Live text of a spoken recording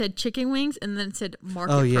said chicken wings and then it said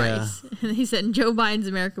market price. And he said, in Joe Biden's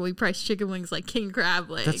America, we price chicken wings like king crab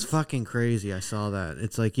legs. That's fucking crazy. I saw that.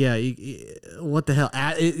 It's like, what the hell?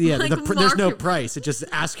 Like there's no price. It just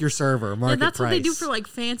ask your server, market price. And that's what they do for like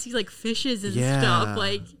fancy like fishes and stuff.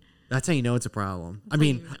 Like, that's how you know it's a problem. I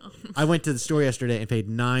mean, I went to the store yesterday and paid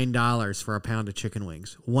 $9 for a pound of chicken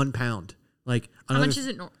wings. 1 pound. Like, how much is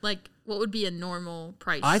it? What would be a normal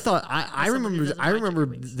price? I thought I remember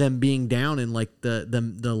them being down in like the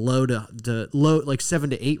low to low, like $7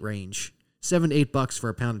 to $8 range, $7 to $8 for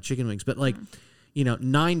a pound of chicken wings. But like,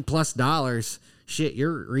 $9+ shit,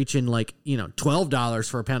 you're reaching like, $12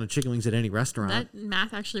 for a pound of chicken wings at any restaurant. That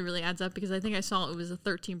math actually really adds up because I think I saw it was a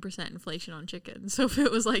 13% inflation on chicken. So if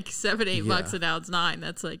it was like $7, $8 and now it's $9,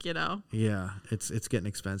 that's like, Yeah, it's getting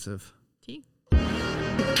expensive.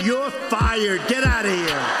 You're fired. Get out of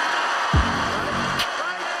here.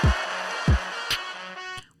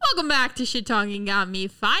 Welcome back to Shit Talking Got Me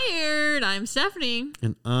Fired. I'm Stephanie.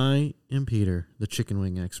 And I am Peter, the chicken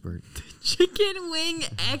wing expert. Chicken wing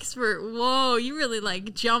expert. Whoa, you really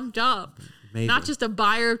like jumped up. Maybe. Not just a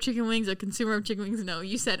buyer of chicken wings, a consumer of chicken wings. No,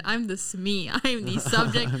 you said I'm the SME. I am the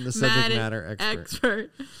subject, I'm the subject matter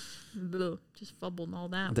expert. Just fumbled all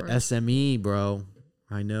that. The SME, bro.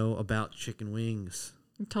 I know about chicken wings.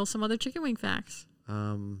 Tell some other chicken wing facts.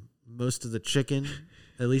 Most of the chicken,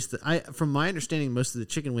 at least from my understanding, most of the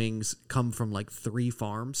chicken wings come from like 3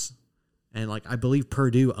 farms, and like I believe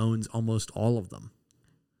Purdue owns almost all of them.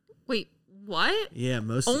 Wait, what? Yeah,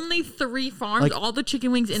 only 3 farms. Like all the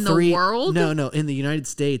chicken wings in 3, the world? No, in the United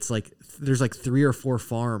States, like there's like 3 or 4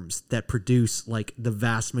 farms that produce like the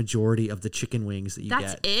vast majority of the chicken wings that you get.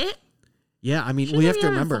 That's it? Yeah, I mean, we have to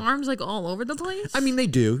remember farms like all over the place. I mean, they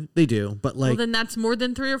do, but like, well, then that's more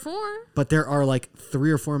than 3 or 4. But there are like 3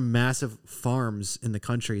 or 4 massive farms in the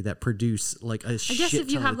country that produce like a shit ton of chicken wings. I guess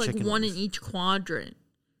if you have like one in each quadrant,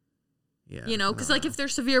 yeah, because like if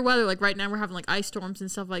there's severe weather, like right now we're having like ice storms and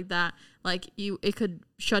stuff like that, like it could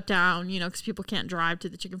shut down, because people can't drive to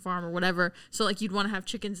the chicken farm or whatever. So like you'd want to have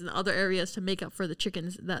chickens in the other areas to make up for the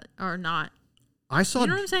chickens that are not. You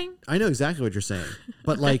know what I'm saying? I know exactly what you're saying,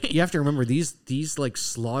 but like you have to remember these like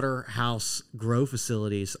slaughterhouse grow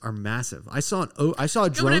facilities are massive. I saw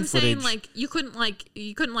drone footage. Saying, like you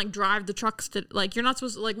couldn't drive the trucks to, like, you're not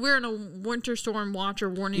supposed to, like, we're in a winter storm watch or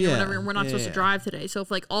warning or whatever, and we're not supposed to drive today. So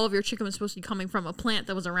if like all of your chicken was supposed to be coming from a plant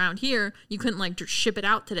that was around here, you couldn't like ship it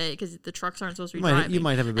out today because the trucks aren't supposed to be driving. You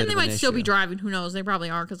might have a bit, and they of might an still issue. be driving. Who knows? They probably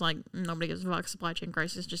are because like nobody gives a fuck. Supply chain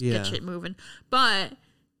crisis, just get shit moving. But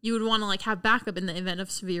you would want to like have backup in the event of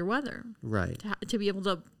severe weather, right? To be able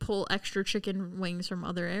to pull extra chicken wings from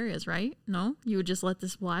other areas, right? No, you would just let the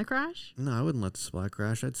supply crash. No, I wouldn't let the supply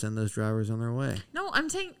crash. I'd send those drivers on their way. No, I'm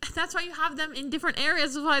saying that's why you have them in different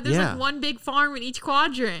areas. That's why there's like one big farm in each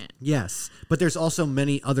quadrant. Yes, but there's also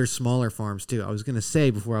many other smaller farms too. I was gonna say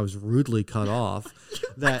before I was rudely cut off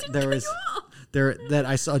that that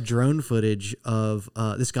I saw drone footage of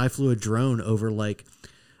this guy flew a drone over like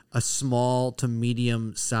a small to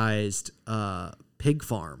medium sized pig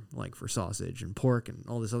farm, like for sausage and pork and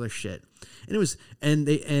all this other shit. And it was, and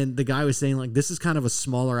the guy was saying like, this is kind of a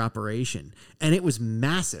smaller operation, and it was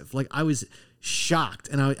massive. Like I was shocked,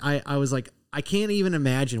 and I was like, I can't even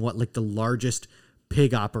imagine what like the largest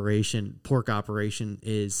pork operation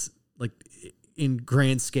is like in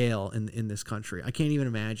grand scale in this country. I can't even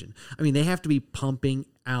imagine. I mean, they have to be pumping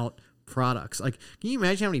out products. Like, can you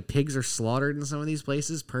imagine how many pigs are slaughtered in some of these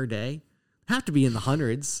places per day? Have to be in the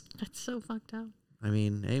hundreds. That's so fucked up. I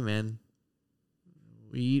mean, hey man,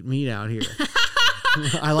 we eat meat out here.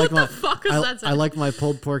 I like I like my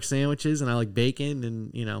pulled pork sandwiches, and I like bacon,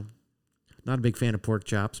 and not a big fan of pork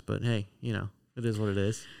chops, but hey, it is what it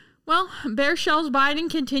is. Well, Bear Shells Biden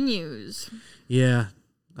continues. Yeah,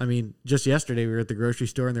 I mean, just yesterday we were at the grocery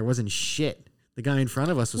store and there wasn't shit. The guy in front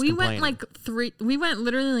of us was complaining. We went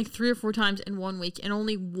literally like 3 or 4 times in 1 week, and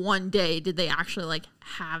only one day did they actually like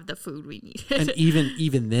have the food we needed. And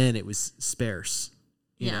even then, it was sparse.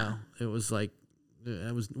 You know, it was like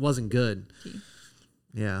wasn't good.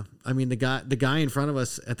 Yeah, I mean the guy in front of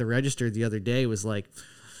us at the register the other day was like,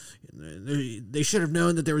 they should have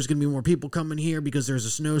known that there was going to be more people coming here because there's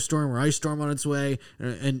a snowstorm or ice storm on its way,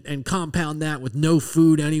 and compound that with no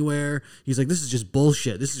food anywhere. He's like, this is just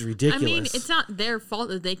bullshit. This is ridiculous. I mean, it's not their fault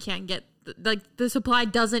that they can't get, like, the supply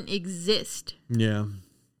doesn't exist. Yeah.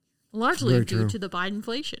 Largely due to the Biden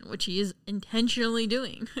inflation, which he is intentionally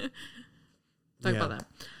doing. Talk about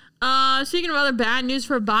that. Speaking of other bad news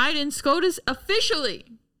for Biden, SCOTUS officially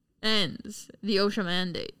ends the OSHA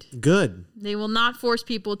mandate. Good. They will not force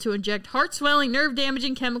people to inject heart-swelling,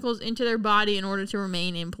 nerve-damaging chemicals into their body in order to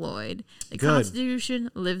remain employed. The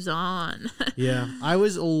Constitution lives on. Yeah,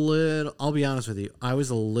 I'll be honest with you, I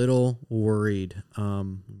was a little worried.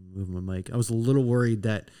 Move my mic. I was a little worried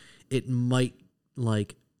that it might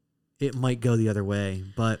go the other way,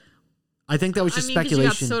 but I think that was just speculation.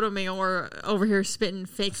 Because you got Sotomayor over here spitting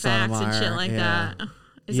fake facts and shit like that.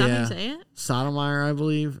 Is that how you say it? Sotomayor, I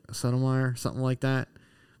believe. Sotomayor, something like that.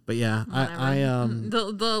 But yeah,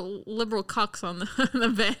 the liberal cucks on the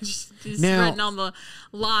bench spreading all the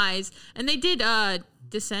lies, and they did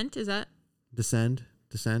dissent. Is that descend?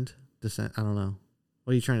 I don't know.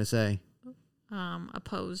 What are you trying to say?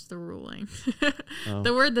 Oppose the ruling.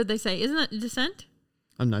 The word that they say, isn't it dissent?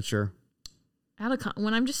 I'm not sure.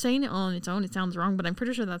 When I'm just saying it on its own, it sounds wrong, but I'm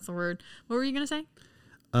pretty sure that's the word. What were you gonna say?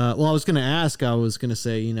 Well, I was going to ask. I was going to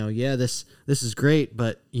say, this is great,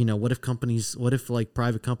 but what if like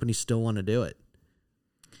private companies still want to do it?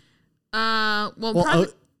 Isn't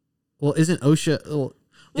OSHA?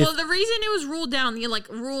 Well, the reason it was ruled down,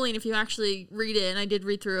 ruling, if you actually read it, and I did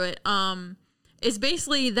read through it, is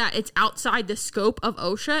basically that it's outside the scope of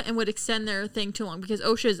OSHA and would extend their thing too long, because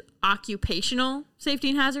OSHA is occupational safety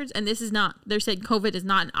and hazards, and this is not. They're saying COVID is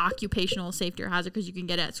not an occupational safety or hazard because you can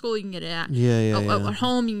get it at school, you can get it at at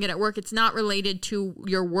home, you can get it at work. It's not related to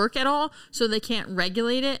your work at all, so they can't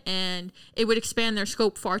regulate it, and it would expand their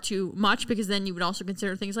scope far too much, because then you would also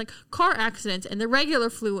consider things like car accidents and the regular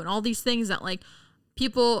flu and all these things that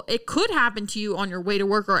people, it could happen to you on your way to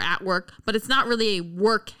work or at work, but it's not really a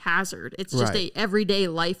work hazard. It's just a everyday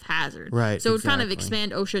life hazard. Right. So it would kind of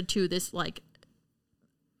expand OSHA to this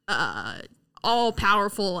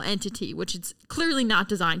all-powerful entity, which it's clearly not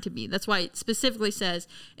designed to be. That's why it specifically says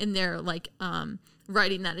in their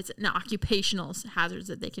writing that it's an occupational hazards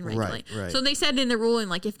that they can regulate. Right. So they said in the ruling,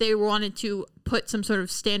 if they wanted to put some sort of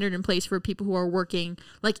standard in place for people who are working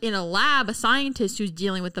in a lab, a scientist who's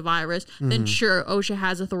dealing with the virus, then sure, OSHA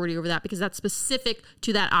has authority over that because that's specific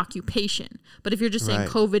to that occupation. But if you're just saying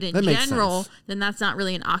COVID in general, then that's not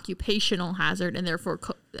really an occupational hazard, and therefore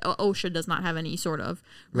OSHA does not have any sort of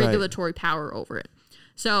regulatory power over it.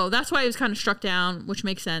 So that's why it was kind of struck down, which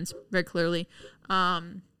makes sense very clearly.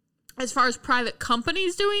 As far as private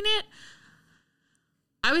companies doing it,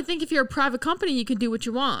 I would think if you're a private company, you can do what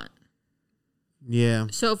you want. Yeah.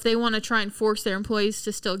 So if they want to try and force their employees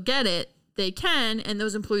to still get it, they can, and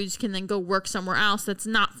those employees can then go work somewhere else that's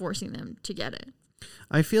not forcing them to get it.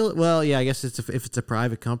 I feel, I guess if it's a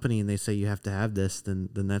private company and they say you have to have this, then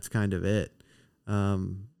that's kind of it. I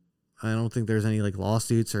don't think there's any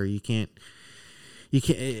lawsuits, or you can't. I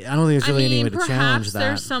don't think there's really any way to challenge that.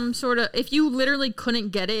 Perhaps there's some sort of, if you literally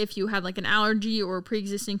couldn't get it, if you had an allergy or a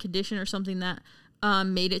pre-existing condition or something that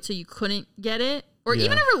made it so you couldn't get it, or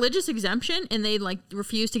even a religious exemption, and they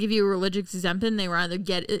refuse to give you a religious exemption, they would either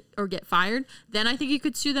get it or get fired, then I think you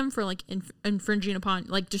could sue them for infringing upon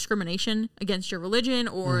discrimination against your religion,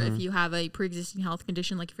 or if you have a pre-existing health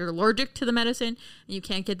condition, if you're allergic to the medicine and you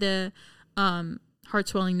can't get the heart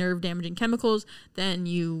swelling, nerve damaging chemicals, then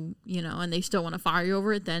and they still want to fire you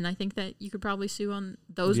over it, then I think that you could probably sue on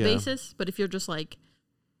those basis. But if you're just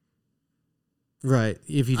right,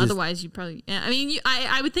 if you otherwise you probably,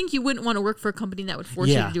 I would think you wouldn't want to work for a company that would force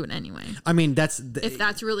you to do it anyway. I mean, if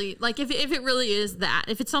that's really if it really is that,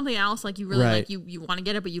 if it's something else you really you want to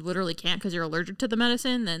get it but you literally can't because you're allergic to the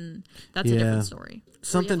medicine, then that's a different story.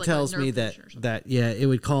 Something tells me that it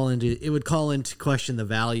would call into question the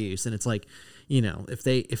values, and it's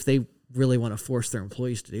if they really want to force their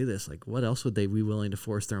employees to do this, what else would they be willing to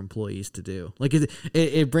force their employees to do?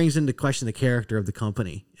 It brings into question the character of the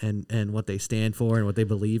company and what they stand for and what they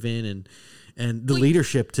believe in, and the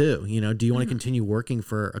leadership too. Do you want to continue working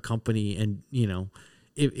for a company, and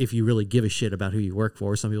if you really give a shit about who you work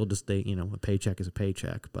for? Some people just a paycheck is a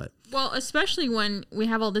paycheck, but especially when we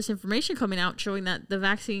have all this information coming out showing that the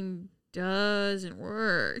vaccine doesn't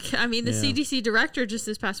work. The CDC director just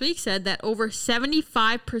this past week said that over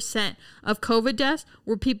 75% of COVID deaths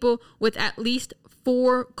were people with at least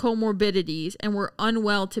 4 comorbidities and were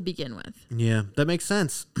unwell to begin with. Yeah, that makes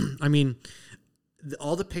sense.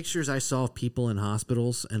 All the pictures I saw of people in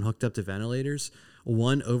hospitals and hooked up to ventilators,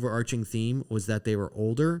 one overarching theme was that they were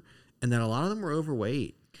older and that a lot of them were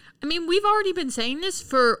overweight. We've already been saying this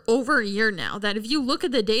for over a year now, that if you look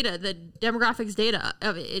at the data, the demographics data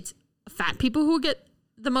of it, it's fat people who get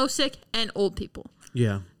the most sick and old people.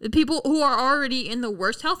 Yeah. The people who are already in the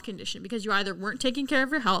worst health condition because you either weren't taking care of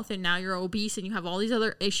your health and now you're obese and you have all these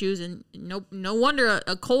other issues, and no wonder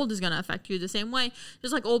a cold is going to affect you the same way.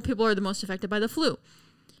 Just like old people are the most affected by the flu.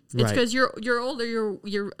 It's Right. because you're older.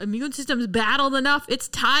 Your immune system's battled enough. It's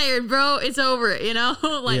tired, bro. It's over. You know,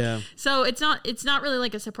 like Yeah. so. It's not really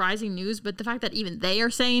like a surprising news, but the fact that even they are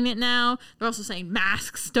saying it now, they're also saying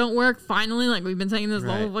masks don't work. Finally, like we've been saying this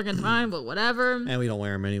the whole fucking time, but whatever. And we don't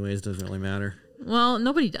wear them anyways. Doesn't really matter. Well,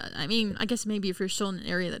 nobody does. I mean, I guess maybe if you're still in an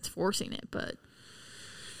area that's forcing it, but.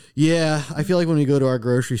 Yeah, I feel like when we go to our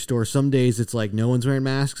grocery store, some days it's like no one's wearing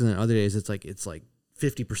masks, and then other days it's like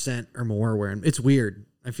 50% or more wearing. It's weird.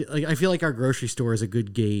 I feel like our grocery store is a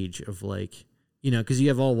good gauge of like, you know, because you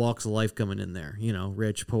have all walks of life coming in there. You know,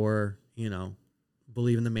 rich, poor. You know,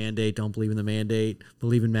 believe in the mandate, don't believe in the mandate.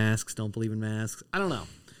 Believe in masks, don't believe in masks. I don't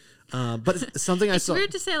know. But it's something I saw. It's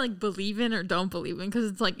weird to say like believe in or don't believe in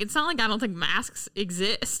because it's like it's not like I don't think masks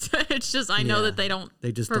exist. It's just I know that they don't.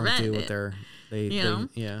 They just don't do what it. they're. Yeah.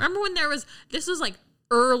 Remember when this was like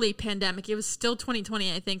early pandemic. It was still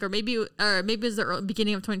 2020, I think, or maybe it was the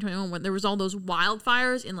beginning of 2021 when there was all those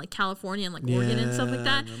wildfires in like California and like Oregon and stuff like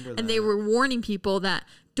that. And they were warning people that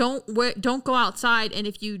don't go outside, and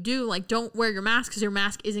if you do, like, don't wear your mask because your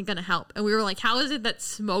mask isn't going to help. And we were like, how is it that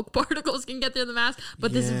smoke particles can get through the mask,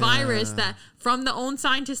 but this virus that from the own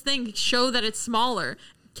scientist thing show that it's smaller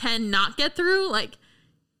cannot get through? Like,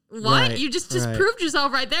 what? Right, you just proved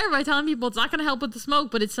yourself right there by telling people it's not going to help with the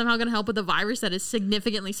smoke, but it's somehow going to help with a virus that is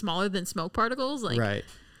significantly smaller than smoke particles. Like, right.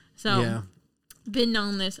 So, Yeah. been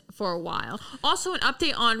known this for a while. Also, an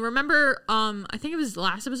update on, remember, I think it was the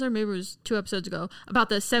last episode, maybe it was 2 episodes ago, about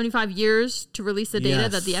the 75 years to release the data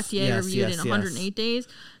that the FDA reviewed in 108 days.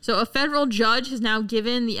 So a federal judge has now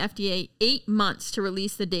given the FDA 8 months to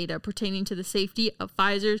release the data pertaining to the safety of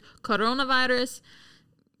Pfizer's coronavirus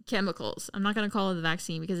chemicals. I'm not going to call it the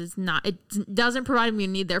vaccine because it doesn't provide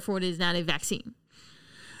immunity, therefore it is not a vaccine.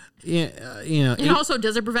 Yeah, you know. And also,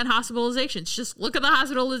 does it prevent hospitalizations? Just look at the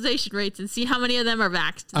hospitalization rates and see how many of them are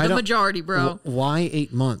vaxxed. The majority, bro. Why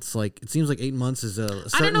 8 months? Like, it seems like 8 months is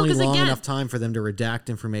certainly long enough time for them to redact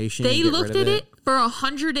information. They looked at it for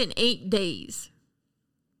 108 days.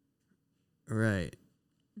 Right.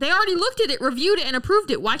 They already looked at it, reviewed it, and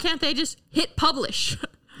approved it. Why can't they just hit publish?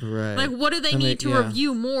 Right. Like, what do they need to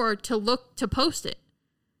review more to post it?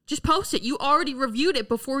 Just post it. You already reviewed it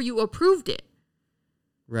before you approved it.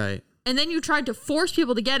 Right. And then you tried to force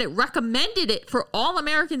people to get it, recommended it for all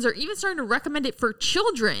Americans, or even starting to recommend it for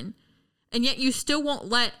children, and yet you still won't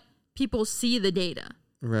let people see the data.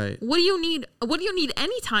 Right. What do you need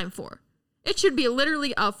any time for? It should be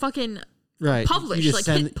literally a fucking publish, like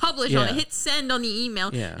hit publish on it, hit send on the email,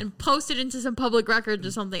 and post it into some public records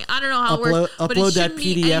or something. I don't know how it works. But upload that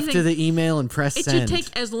PDF to the email and press send. It should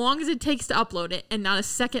take as long as it takes to upload it, and not a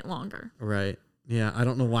second longer. Right. Yeah, I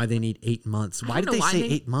don't know why they need 8 months. Why did they say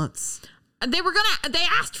 8 months? They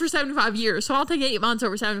asked for 75 years, so I'll take 8 months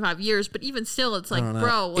over 75 years. But even still, it's like,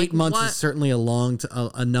 bro, like, 8 months is certainly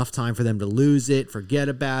enough time for them to lose it, forget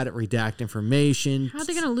about it, redact information. How are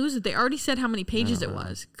they going to lose it? They already said how many pages it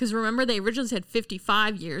was. Because remember, they originally said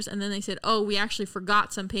 55 years, and then they said, oh, we actually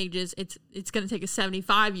forgot some pages. It's going to take us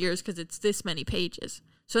 75 years because it's this many pages.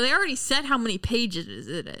 So they already said how many pages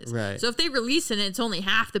it is. Right. So if they release it and it's only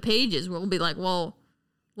half the pages, we'll be like, well,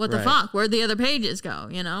 what the fuck? Where'd the other pages go,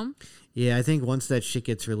 you know? Yeah, I think once that shit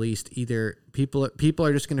gets released, either people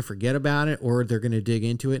are just going to forget about it, or they're going to dig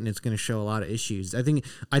into it, and it's going to show a lot of issues. I think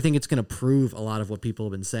it's going to prove a lot of what people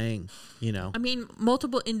have been saying, you know? I mean,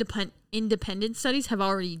 multiple independent studies have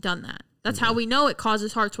already done that. That's how we know it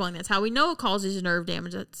causes heart swelling. That's how we know it causes nerve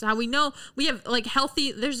damage. That's how we know we have like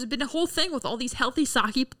there's been a whole thing with all these healthy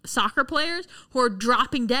soccer players who are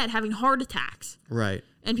dropping dead, having heart attacks. Right.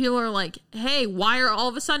 And people are like, hey, why are all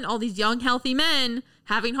of a sudden all these young, healthy men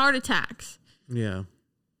having heart attacks? Yeah.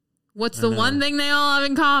 What's the one thing they all have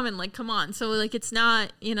in common? Like, come on. So like, it's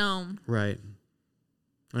not, you know. Right.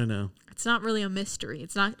 I know. It's not really a mystery.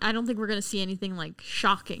 It's not. I don't think we're going to see anything like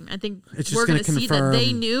shocking. I think we're going to see that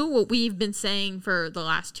they knew what we've been saying for the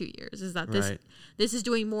last 2 years, is that this is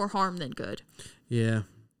doing more harm than good. Yeah.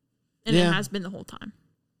 And it has been the whole time.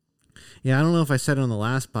 Yeah, I don't know if I said it on the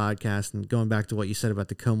last podcast, and going back to what you said about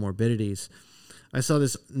the comorbidities, I saw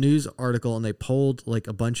this news article and they polled like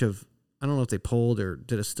a bunch of, I don't know if they polled or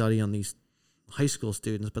did a study on these high school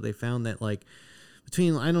students, but they found that like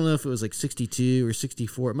between, I don't know if it was like 62 or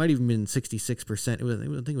 64, it might even been 66%.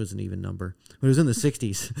 I think it was an even number, but it was in the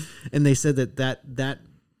 60s. And they said that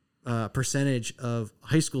percentage of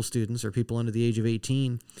high school students or people under the age of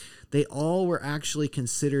 18, they all were actually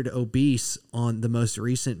considered obese on the most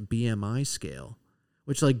recent BMI scale,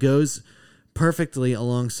 which like goes perfectly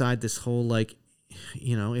alongside this whole, like,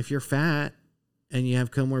 you know, if you're fat and you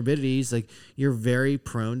have comorbidities, like you're very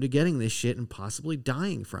prone to getting this shit and possibly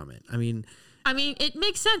dying from it. I mean, I mean, it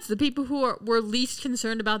makes sense. The people who were least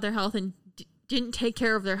concerned about their health and didn't take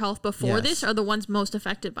care of their health before this are the ones most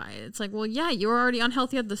affected by it. It's like, well, yeah, you were already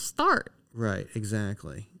unhealthy at the start. Right,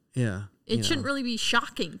 exactly. Yeah. It shouldn't really be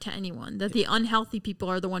shocking to anyone that the unhealthy people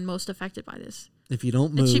are the one most affected by this. If you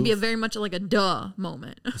don't move, it should be a very much like a duh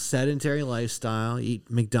moment. Sedentary lifestyle, eat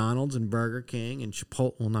McDonald's and Burger King and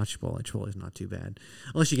Chipotle. Well, not Chipotle. Chipotle's not too bad.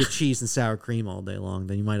 Unless you get cheese and sour cream all day long,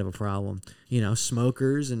 then you might have a problem. You know,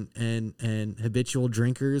 smokers and habitual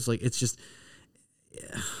drinkers. Like, it's just,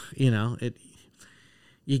 you know,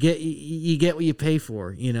 you get what you pay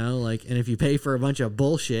for, you know, like, and if you pay for a bunch of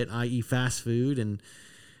bullshit, i.e. fast food and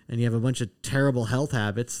you have a bunch of terrible health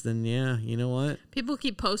habits, then yeah, you know what? People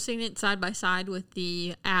keep posting it side by side with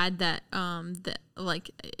the ad that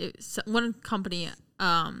one company,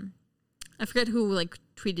 I forget who like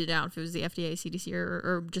tweeted out, if it was the FDA, CDC,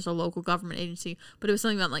 or just a local government agency, but it was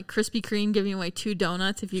something about like Krispy Kreme giving away 2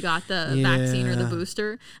 donuts if you got the vaccine or the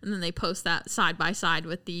booster, and then they post that side by side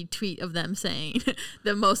with the tweet of them saying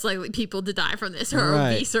the most likely people to die from this are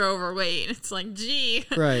obese or overweight. It's like, gee,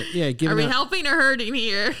 right? Yeah, are we helping or hurting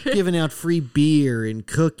here? Giving out free beer and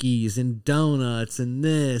cookies and donuts and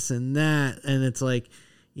this and that, and it's like,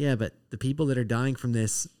 yeah, but the people that are dying from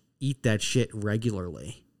this eat that shit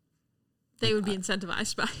regularly. They would be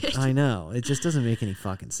incentivized by it. I know. It just doesn't make any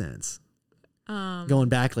fucking sense. Going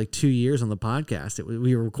back like 2 years on the podcast,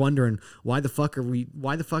 we were wondering why the fuck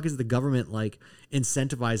is the government like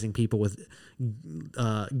incentivizing people with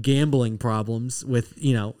gambling problems with,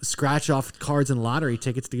 you know, scratch off cards and lottery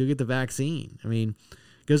tickets to go get the vaccine. I mean,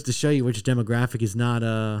 it goes to show you which demographic is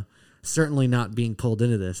not certainly not being pulled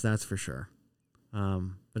into this. That's for sure.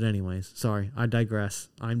 But anyways, sorry, I digress.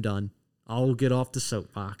 I'm done. I'll get off the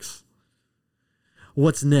soapbox.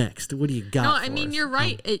 What's next? What do you got? No, I mean, you're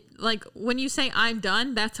right. Like when you say I'm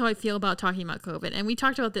done, that's how I feel about talking about COVID. And we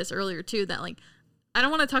talked about this earlier too, that like, I don't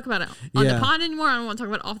want to talk about it on the pod anymore. I don't want to talk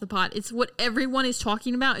about it off the pod. It's what everyone is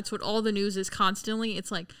talking about. It's what all the news is constantly.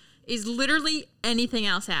 It's like, is literally anything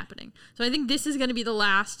else happening? So I think this is going to be the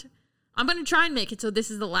last. I'm going to try and make it so this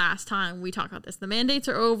is the last time we talk about this. The mandates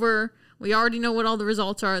are over. We already know what all the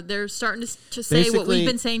results are. They're starting to say what we've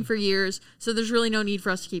been saying for years. So there's really no need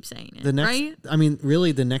for us to keep saying it. Right? I mean,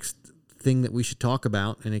 really, the next thing that we should talk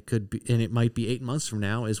about, and it might be 8 months from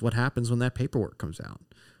now, is what happens when that paperwork comes out.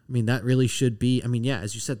 I mean, that really should be. I mean, yeah,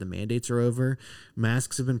 as you said, the mandates are over.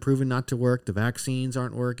 Masks have been proven not to work. The vaccines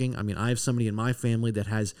aren't working. I mean, I have somebody in my family that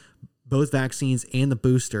has both vaccines and the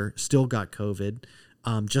booster, still got COVID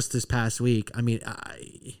just this past week. I mean,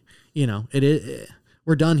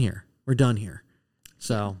 we're done here. We're done here.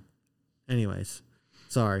 So, anyways,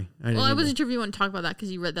 sorry. I wasn't sure if you want to talk about that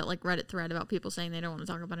because you read that like Reddit thread about people saying they don't want to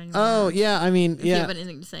talk about it anymore. Oh yeah, I mean, if you have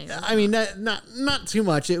anything to say. I mean, not too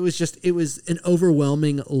much. It was an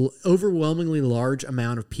overwhelmingly large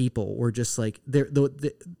amount of people were just like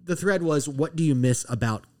the thread was, what do you miss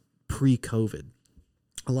about pre-COVID?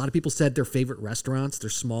 A lot of people said their favorite restaurants,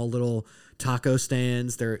 their small little taco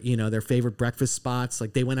stands, their favorite breakfast spots,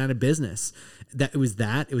 like they went out of business. It was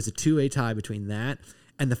a two-way tie between that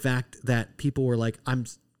and the fact that people were like,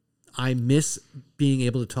 I miss being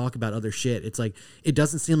able to talk about other shit. It's like, it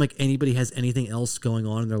doesn't seem like anybody has anything else going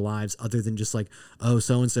on in their lives other than just like, oh,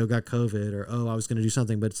 so-and-so got COVID, or, oh, I was going to do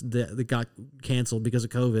something, but it got canceled because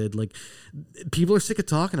of COVID. Like, people are sick of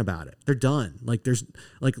talking about it. They're done. Like,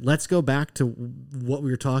 let's go back to what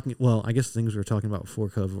we were talking. Well, I guess things we were talking about before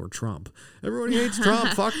COVID were Trump. Everybody hates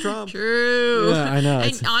Trump. Fuck Trump. True. Yeah, I know.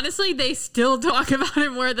 And honestly, they still talk about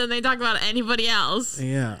it more than they talk about anybody else.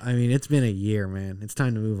 Yeah. I mean, it's been a year, man. It's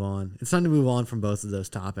time to move on. It's time to move on from both of those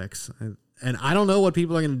topics. And I don't know what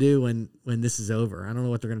people are going to do when this is over. I don't know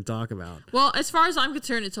what they're going to talk about. Well, as far as I'm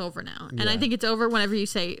concerned, it's over now. And I think it's over whenever you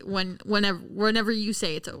say whenever you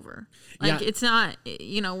say it's over. Like, it's not,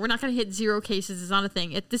 we're not going to hit 0 cases. It's not a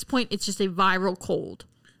thing. At this point, it's just a viral cold.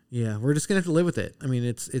 Yeah, we're just going to have to live with it. I mean,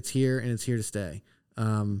 it's here and it's here to stay.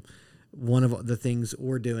 One of the things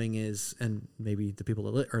we're doing is, and maybe the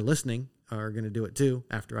people that are listening are going to do it too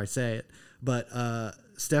after I say it, but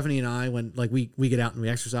Stephanie and I, when like we get out and we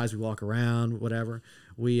exercise, we walk around, whatever,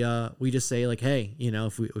 we just say like, hey,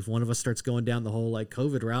 if one of us starts going down the whole like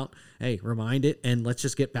COVID route, hey, remind it, and let's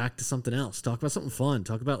just get back to something else. Talk about something fun.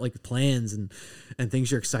 Talk about like plans and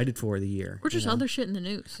things you're excited for the year, or just other shit in the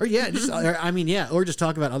news. Or or just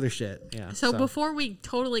talk about other shit. Yeah. So before we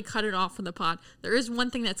totally cut it off from the pod, there is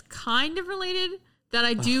one thing that's kind of related that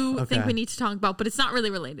I do think we need to talk about, but it's not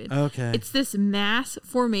really related. Okay. It's this mass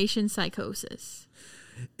formation psychosis.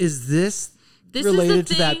 Is this related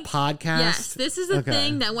to that podcast? Yes, this is a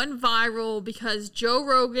thing that went viral because Joe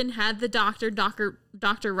Rogan had the Dr.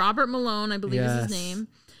 Robert Malone, I believe is his name,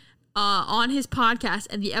 on his podcast,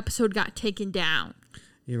 and the episode got taken down.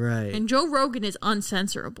 You're right. And Joe Rogan is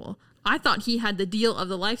uncensorable. I thought he had the deal of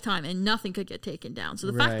the lifetime and nothing could get taken down. So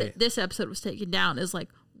the fact that this episode was taken down is like,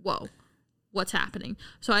 whoa, what's happening?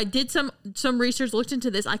 So I did some research, looked into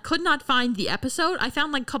this. I could not find the episode. I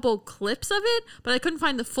found like a couple clips of it, but I couldn't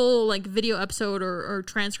find the full like video episode or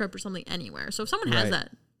transcript or something anywhere. So if someone has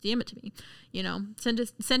that, DM it to me. You know, send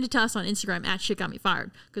it to us on Instagram at Shit Got Me Fired,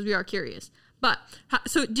 because we are curious. But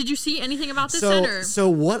so did you see anything about this? So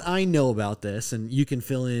what I know about this, and you can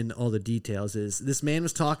fill in all the details, is this man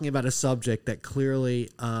was talking about a subject that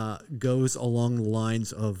clearly goes along the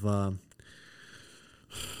lines of, I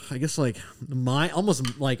guess, like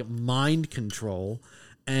almost like mind control,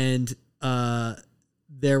 and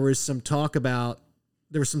there was some talk about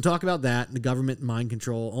that, and the government mind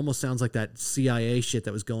control. Almost sounds like that CIA shit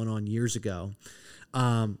that was going on years ago,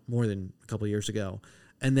 more than a couple years ago.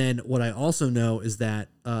 And then what I also know is that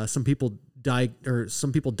some people dived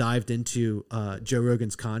into Joe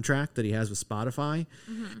Rogan's contract that he has with Spotify,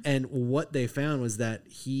 and what they found was that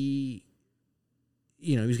he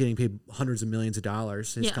was getting paid hundreds of millions of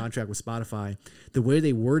dollars. His contract with Spotify. The way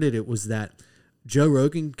they worded it was that Joe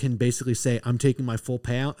Rogan can basically say, "I'm taking my full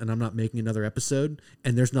payout and I'm not making another episode,"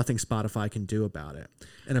 and there's nothing Spotify can do about it.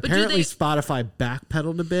 And apparently, Spotify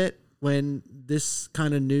backpedaled a bit when this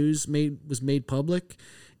kind of news was made public,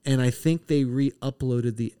 and I think they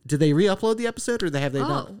re-uploaded Did they re-upload the episode, or have they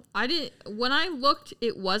not? I did. When I looked,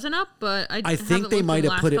 it wasn't up, but I think they might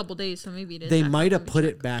have put it. Couple days, so maybe it is. They might have put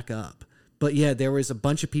it back up, but yeah, there was a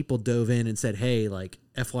bunch of people dove in and said, "Hey, like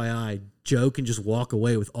FYI, Joe can just walk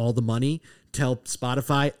away with all the money. Tell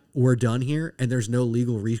Spotify we're done here, and there's no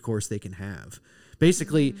legal recourse they can have."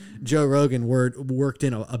 Basically, Joe Rogan worked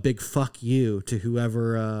in a big fuck you to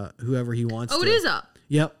whoever he wants. Oh, it is up.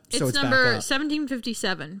 Yep. It's number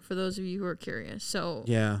 1757 for those of you who are curious. So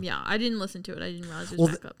yeah, I didn't listen to it. I didn't realize it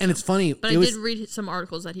was back up. And it's funny, but I did read some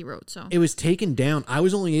articles that he wrote. So it was taken down. I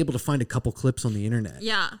was only able to find a couple clips on the internet.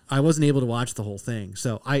 Yeah, I wasn't able to watch the whole thing.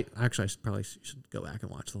 So I probably should go back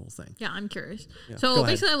and watch the whole thing. Yeah, I'm curious. Yeah, so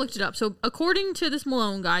basically, I looked it up. So according to this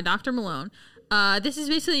Malone guy, Dr. Malone. This is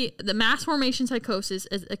basically the mass formation psychosis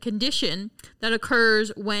is a condition that occurs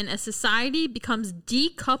when a society becomes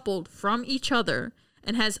decoupled from each other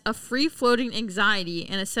and has a free-floating anxiety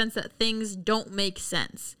and a sense that things don't make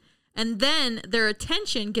sense. And then their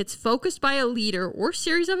attention gets focused by a leader or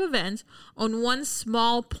series of events on one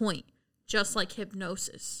small point, just like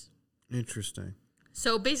hypnosis. Interesting.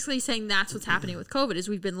 So basically saying that's what's happening with COVID is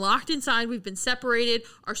we've been locked inside, we've been separated,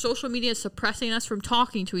 our social media is suppressing us from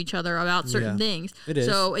talking to each other about certain things. It is.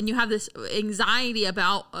 So, and you have this anxiety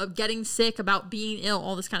about getting sick, about being ill,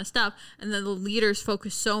 all this kind of stuff. And then the leaders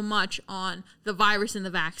focus so much on the virus and the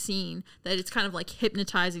vaccine that it's kind of like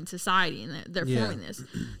hypnotizing society, and they're forming this.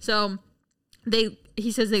 So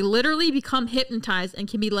he says they literally become hypnotized and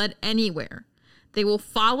can be led anywhere. They will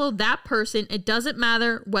follow that person. It doesn't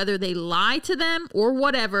matter whether they lie to them or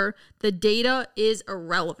whatever. The data is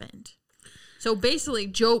irrelevant. So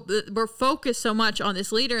basically, we're focused so much on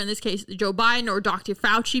this leader, in this case, Joe Biden or Dr.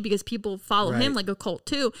 Fauci, because people follow him like a cult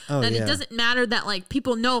too, that it doesn't matter that like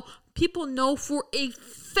people know for a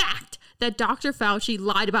fact that Dr. Fauci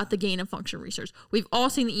lied about the gain of function research. We've all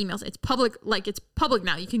seen the emails. It's public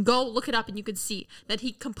now. You can go look it up and you can see that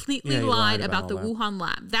he completely lied about the Wuhan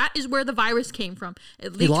lab. That is where the virus came from.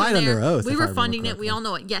 It leaked he lied from there. Under oath. We were funding it. We all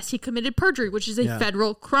know it. Yes, he committed perjury, which is a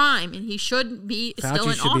federal crime, and he should be Fauci still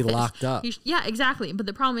in should office. Be locked up. Yeah, exactly. But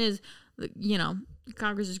the problem is,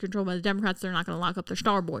 Congress is controlled by the Democrats. They're not going to lock up their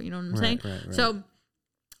star boy. You know what I'm saying? Right. So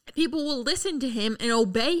people will listen to him and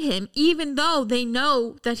obey him, even though they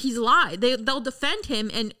know that he's lied. They'll defend him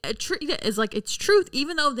and treat it as like it's truth,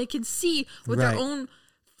 even though they can see with their own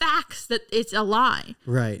facts that it's a lie.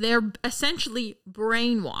 Right. They're essentially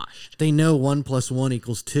brainwashed. They know 1 + 1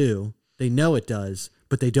 = 2. They know it does,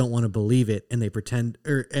 but they don't want to believe it, and they pretend,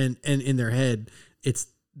 and in their head,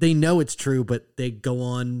 they know it's true, but they go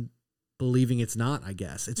on believing it's not, I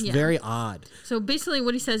guess. It's very odd. So basically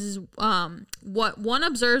what he says is what one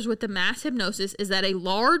observes with the mass hypnosis is that a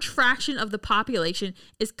large fraction of the population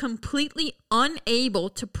is completely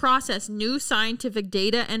unable to process new scientific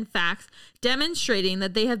data and facts, demonstrating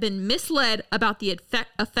that they have been misled about the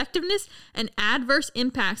effectiveness and adverse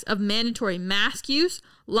impacts of mandatory mask use,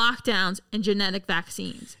 lockdowns, and genetic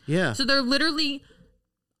vaccines. Yeah. So they're literally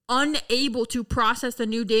unable to process the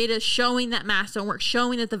new data showing that masks don't work,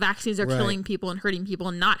 showing that the vaccines are killing people and hurting people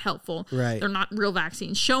and not helpful. Right. They're not real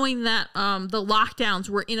vaccines. Showing that the lockdowns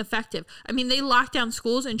were ineffective. I mean, they locked down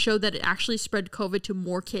schools and showed that it actually spread COVID to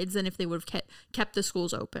more kids than if they would have kept the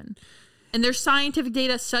schools open. And there's scientific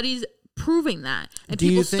data, studies proving that, and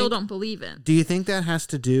people still don't believe it. Do you think that has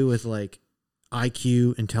to do with like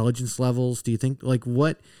IQ, intelligence levels? Do you think like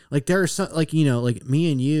there are some, like, you know, like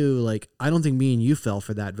me and you, like I don't think me and you fell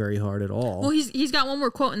for that very hard at all. Well, he's got one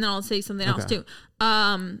more quote, and then I'll say something else too.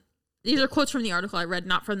 These are quotes from the article I read,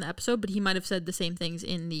 not from the episode, but he might have said the same things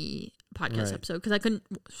in the podcast episode because I couldn't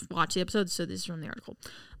watch the episode, so this is from the article.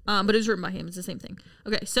 But it was written by him. It's the same thing.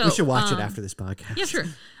 Okay, so we should watch it after this podcast. Yeah, sure.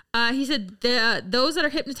 He said those that are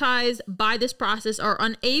hypnotized by this process are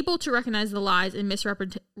unable to recognize the lies and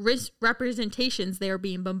misrepresentations they are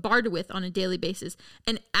being bombarded with on a daily basis,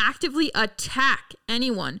 and actively attack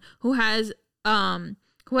anyone who has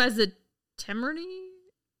the temerity,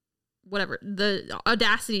 whatever, the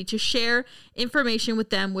audacity to share information with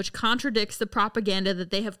them which contradicts the propaganda that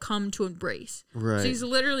they have come to embrace. Right. So he's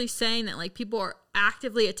literally saying that like people are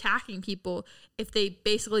actively attacking people if they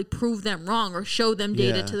basically prove them wrong or show them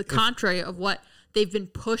data to the contrary of what they've been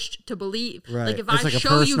pushed to believe. Right. Like if it's I like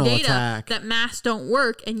show you data attack. that masks don't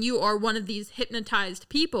work and you are one of these hypnotized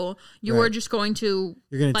people, you are just going to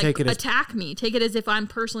take it attack me. Take it as if I'm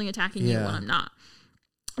personally attacking you when I'm not.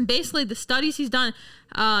 Basically, the studies he's done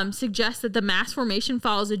suggest that the mass formation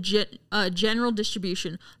follows a general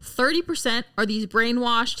distribution. 30% are these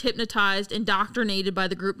brainwashed, hypnotized, indoctrinated by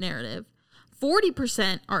the group narrative.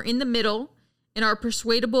 40% are in the middle and are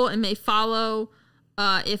persuadable and may follow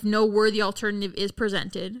if no worthy alternative is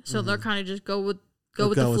presented. So they'll kind of just go with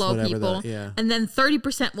the flow people. And then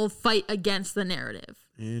 30% will fight against the narrative.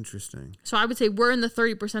 Interesting. So I would say we're in the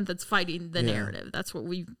 30% that's fighting the narrative. That's what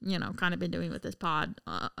we've, kind of been doing with this pod.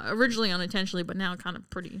 Originally unintentionally, but now kind of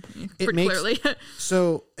pretty clearly.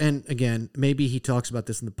 So, and again, maybe he talks about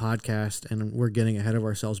this in the podcast and we're getting ahead of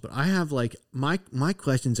ourselves, but I have like, my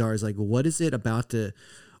questions are is like, what is it about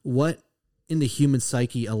what in the human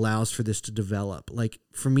psyche allows for this to develop? Like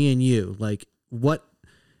for me and you, like what,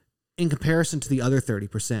 in comparison to the other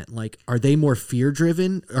 30%, like, are they more fear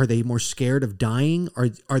driven? Are they more scared of dying? Are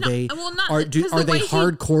they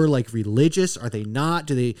hardcore, like religious? Are they not?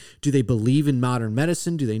 Do they believe in modern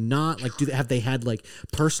medicine? Do they not? Like, have they had like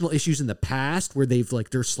personal issues in the past where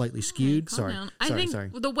they're slightly skewed? Sorry. I think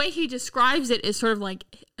the way he describes it is sort of like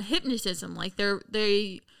hypnotism. Like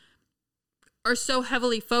they are so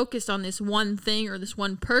heavily focused on this one thing or this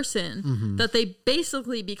one person that they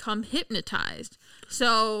basically become hypnotized.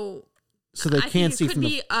 So they can't see from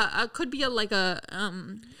could be like a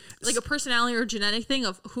personality or genetic thing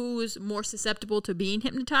of who's more susceptible to being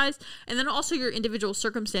hypnotized, and then also your individual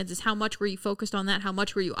circumstances. How much were you focused on that? How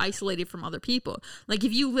much were you isolated from other people? Like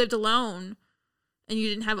if you lived alone and you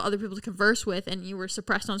didn't have other people to converse with, and you were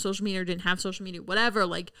suppressed on social media or didn't have social media, whatever,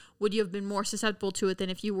 like would you have been more susceptible to it than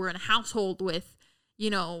if you were in a household with,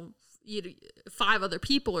 5 other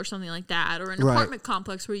people or something like that, or an apartment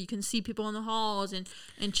complex where you can see people in the halls and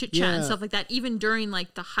chit chat and stuff like that, even during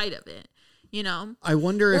like the height of it, I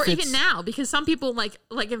wonder if even now, because some people like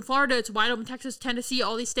in Florida, it's wide open. Texas, Tennessee,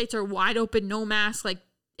 all these states are wide open, no mask, like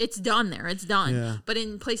it's done there. It's done. Yeah. But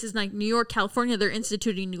in places like New York, California, they're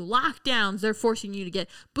instituting new lockdowns. They're forcing you to get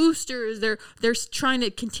boosters. They're trying to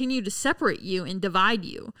continue to separate you and divide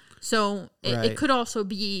you. So it could also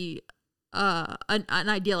be an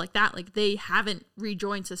idea like that. Like they haven't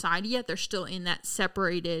rejoined society yet. They're still in that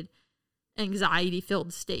separated,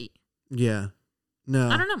 anxiety-filled state. Yeah. No.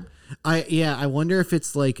 I don't know. I wonder if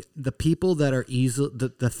it's like the people that are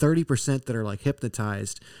the 30% that are like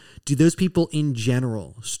hypnotized. Do those people in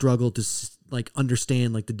general struggle to like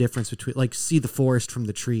understand like the difference between like see the forest from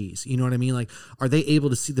the trees? You know what I mean? Like, are they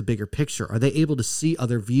able to see the bigger picture? Are they able to see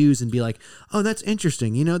other views and be like, oh, that's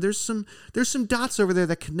interesting. There's some dots over there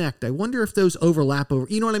that connect. I wonder if those overlap over.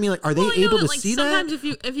 You know what I mean? Like, are they able to see sometimes that?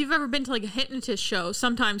 Sometimes if you've ever been to like a hypnotist show,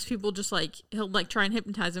 sometimes people just like he'll like try and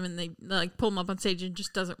hypnotize them and they like pull them up on stage and it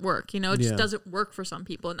just doesn't work. It just doesn't work for some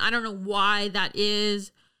people, and I don't know why that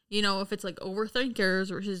is. If it's like overthinkers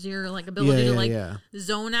versus your like ability to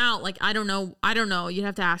zone out. Like, I don't know. You'd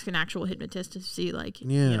have to ask an actual hypnotist to see like,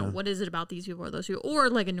 what is it about these people or those people, or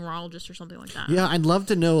like a neurologist or something like that. Yeah. I'd love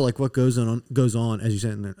to know like what goes on as you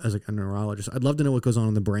said, as like a neurologist. I'd love to know what goes on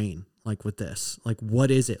in the brain, like with this, like,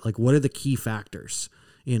 what is it? Like, what are the key factors,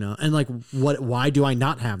 and like, why do I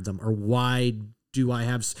not have them, or why do I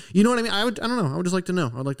have, you know what I mean? I don't know. I would just like to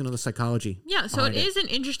know. I would like to know the psychology. Yeah. So it is an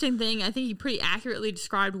interesting thing. I think he pretty accurately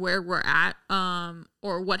described where we're at,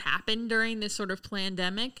 or what happened during this sort of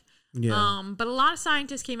pandemic. Yeah. But a lot of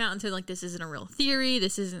scientists came out and said, like, this isn't a real theory.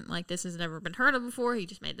 This has never been heard of before. He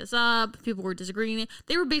just made this up. People were disagreeing.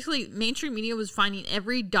 They were basically, mainstream media was finding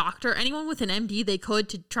every doctor, anyone with an MD they could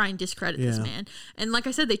to try and discredit this man. And like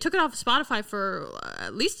I said, they took it off Spotify for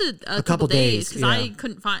at least a couple days because I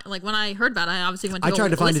couldn't find, like, when I heard about it, I obviously went to tried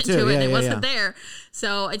to find listen it too. to it and it wasn't there.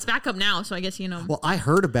 So it's back up now. So I guess, Well, I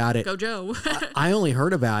heard about it. Go Joe. I only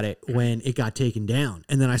heard about it when it got taken down.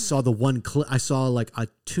 And then I saw the one clip, I saw like a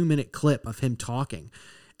 2-minute clip of him talking.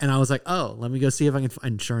 And I was like, oh, let me go see if I can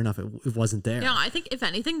find. And sure enough, it wasn't there. I think if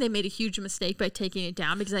anything, they made a huge mistake by taking it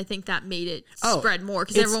down because I think that made it spread more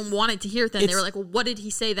because everyone wanted to hear it. Then they were like, well, what did he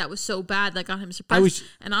say that was so bad that got him suppressed?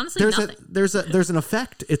 And honestly, nothing. There's an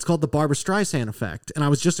effect. It's called the Barbra Streisand effect. And I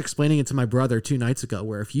was just explaining it to my brother 2 nights ago,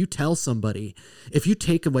 where if you tell somebody, if you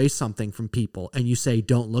take away something from people and you say,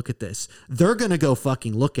 don't look at this, they're going to go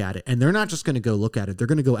fucking look at it. And they're not just going to go look at it. They're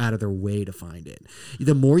going to go out of their way to find it.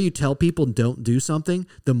 The more you tell people don't do something,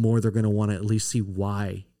 the more they're going to want to at least see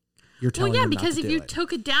why you're telling them not to do it. Well, yeah, because if you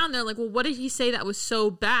took it down, they're like, well, what did he say that was so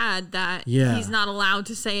bad that he's not allowed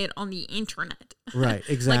to say it on the internet? Right,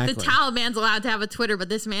 exactly. Like the Taliban's allowed to have a Twitter, but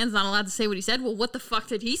this man's not allowed to say what he said. Well, what the fuck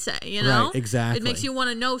did he say? Right, exactly. It makes you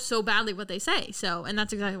want to know so badly what they say. So, and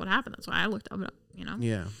that's exactly what happened. That's why I looked up,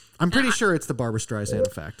 Yeah. I'm pretty sure it's the Barbra Streisand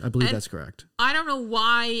effect. I believe that's correct. I don't know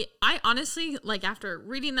why. I honestly, like, after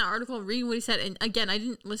reading that article and reading what he said, and again, I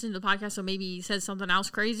didn't listen to the podcast, so maybe he said something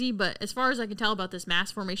else crazy, but as far as I can tell about this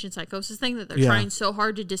mass formation psychosis thing that they're trying so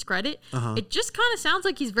hard to discredit, it just kind of sounds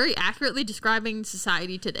like he's very accurately describing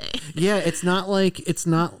society today. Yeah, it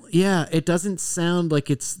doesn't sound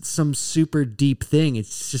like it's some super deep thing. It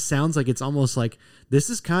just sounds like it's almost like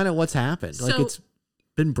this is kind of what's happened. Like it's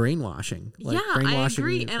been brainwashing. I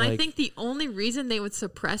agree. And I think the only reason they would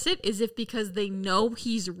suppress it is because they know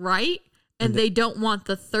he's right and they don't want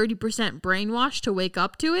the 30% brainwash to wake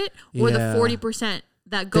up to it or the 40%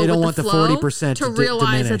 that go with the flow 40% to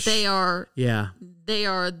realize that they are they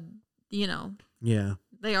are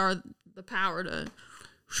the power to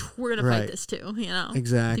we're gonna fight this too,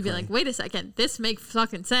 exactly, to be like, wait a second, this makes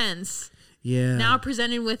fucking sense. Yeah. Now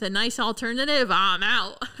presented with a nice alternative, I'm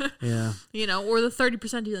out. Yeah. Or the 30%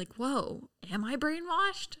 to be like, whoa, am I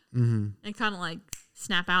brainwashed? Mm-hmm. And kind of like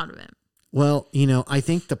snap out of it. Well, I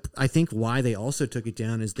think why they also took it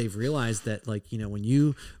down is they've realized that, like, when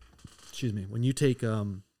you take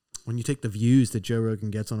the views that Joe Rogan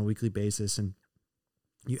gets on a weekly basis and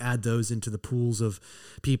you add those into the pools of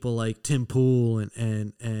people like Tim Pool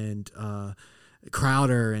and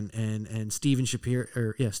Crowder and Steve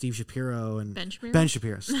Shapiro and Ben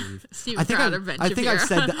Shapiro. Steve I think Crowder, I think I've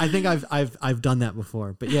said that. I think I've done that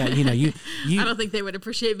before. But yeah, you I don't think they would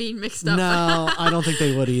appreciate being mixed up. No, I don't think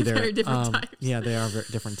they would either. Very different types. Yeah, they are very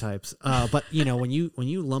different types. But when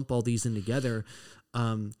you lump all these in together,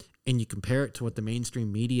 and you compare it to what the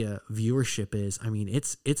mainstream media viewership is, I mean,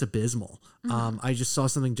 it's abysmal. Mm-hmm. I just saw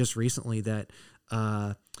something just recently that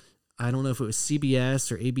I don't know if it was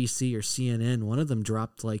CBS or ABC or CNN. One of them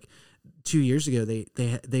dropped, like, 2 years ago.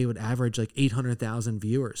 They would average like 800,000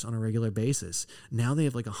 viewers on a regular basis. Now they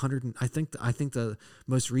have like 100. I think the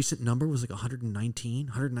most recent number was like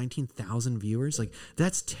 119,000 viewers. Like,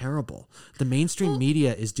 that's terrible. The mainstream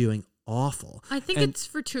media is doing awful. I think it's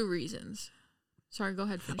for 2 reasons. Sorry, go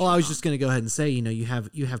ahead. I was just going to go ahead and say, you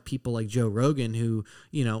have people like Joe Rogan who,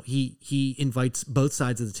 he invites both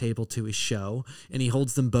sides of the table to his show, and he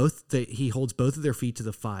holds both of their feet to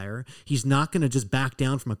the fire. He's not going to just back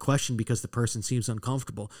down from a question because the person seems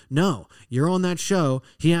uncomfortable. No, you're on that show.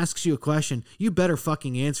 He asks you a question, you better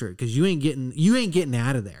fucking answer it because you ain't getting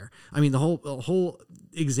out of there. I mean, the whole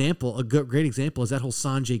example, a great example is that whole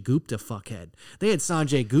Sanjay Gupta fuckhead. They had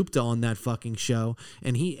Sanjay Gupta on that fucking show,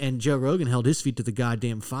 and Joe Rogan held his feet to the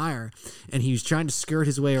goddamn fire, and he was trying to skirt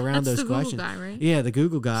his way around those questions. Google guy, right? Yeah, the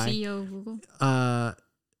Google guy, CEO of Google.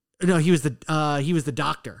 No, he was the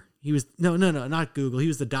doctor. He was no, not Google. He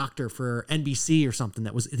was the doctor for NBC or something.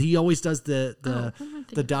 He always does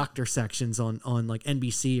the doctor sections on like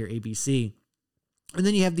NBC or ABC. And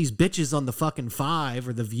then you have these bitches on the fucking 5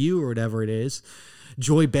 or the View or whatever it is,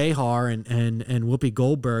 Joy Behar and Whoopi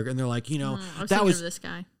Goldberg, and they're like, that was this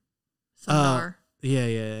guy. Sundar.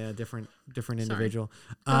 Yeah, different individual.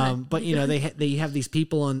 But they have these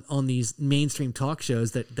people on these mainstream talk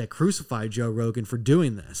shows that crucify Joe Rogan for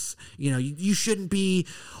doing this. You shouldn't be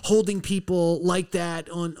holding people like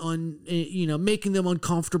that on making them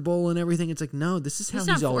uncomfortable and everything. It's like, no, this is how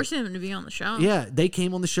he's not forcing him to be on the show. Yeah, they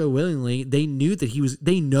came on the show willingly. They knew that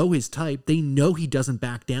they know his type. They know he doesn't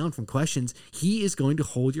back down from questions. He is going to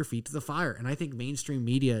hold your feet to the fire. And I think mainstream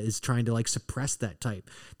media is trying to, like, suppress that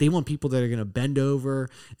type. They want people that are going to bend over over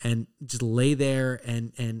and just lay there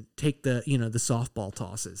and take the the softball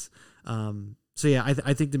tosses. So yeah,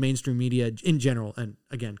 I think the mainstream media in general, and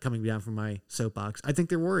again, coming down from my soapbox, I think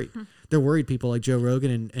they're worried. They're worried people like Joe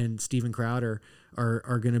Rogan and Steven Crowder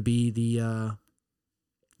are going to be the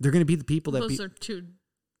people that those are two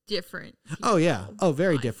different. Oh yeah. Oh,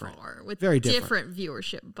 very different. Far, with very different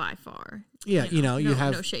viewership by far. Yeah, you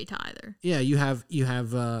have no shade to either. Yeah, you have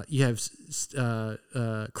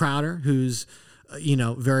Crowder, who's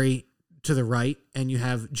very to the right, and you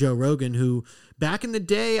have Joe Rogan, who back in the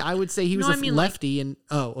day I would say he was lefty. Like,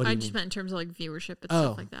 and I just meant in terms of like viewership and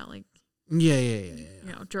stuff like that. Like yeah.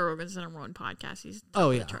 Joe Rogan's the -- podcast. He's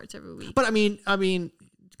the charts every week. But I mean.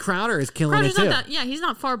 Crowder is killing Crowder's it too. Not that, he's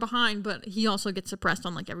not far behind, but he also gets suppressed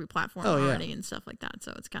on like every platform already and stuff like that.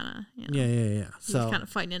 So it's kind of yeah. So he's kind of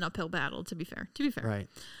fighting an uphill battle. To be fair, right.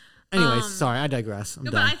 Anyways, sorry, I digress. I'm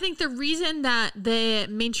done. But I think the reason that the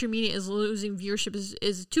mainstream media is losing viewership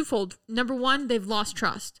is twofold. Number one, they've lost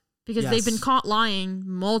trust because they've been caught lying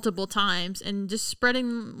multiple times and just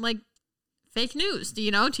spreading like fake news, to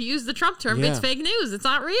use the Trump term. It's fake news. It's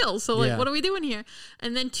not real. So like, what are we doing here?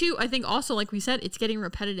 And then two, I think also, like we said, it's getting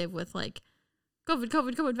repetitive with like COVID,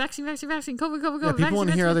 vaccine, COVID. Yeah, people want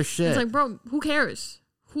to hear other shit. It's like, bro, who cares?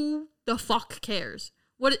 Who the fuck cares?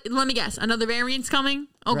 What? Let me guess. Another variant's coming?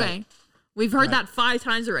 Okay. Right. We've heard that 5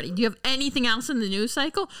 times already. Do you have anything else in the news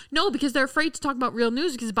cycle? No, because they're afraid to talk about real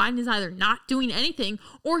news because Biden is either not doing anything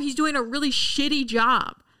or he's doing a really shitty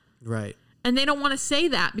job. Right. And they don't want to say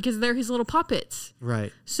that because they're his little puppets.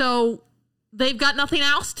 Right. So they've got nothing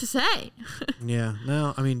else to say. No,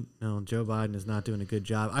 Joe Biden is not doing a good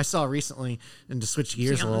job. I saw recently, and to switch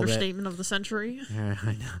gears a little bit. Understatement of the century. Yeah,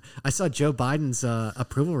 I know. I saw Joe Biden's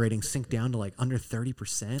approval rating sink down to like under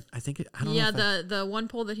 30%. I think I don't know. The one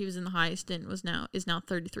poll that he was in the highest in is now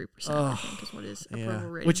 33%. I think is what his approval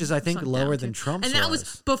rating. Which is I think lower than Trump's. And that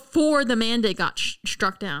was before the mandate got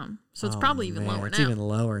struck down. So it's probably even lower now. It's even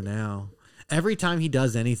lower now. Every time he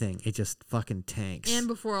does anything, it just fucking tanks. And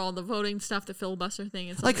before all the voting stuff, the filibuster thing.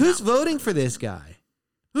 It's like, who's voting for this guy?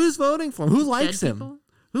 Who's voting for him? Who likes him? People?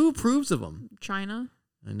 Who approves of him? China.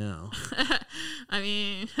 I know. I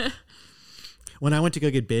mean. When I went to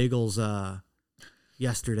go get bagels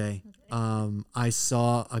yesterday, I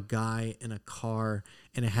saw a guy in a car,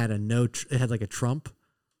 and it had it had like a Trump.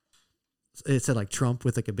 It said like Trump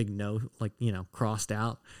with like a big no, like, crossed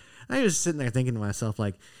out. I was sitting there thinking to myself,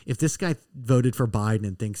 like, if this guy voted for Biden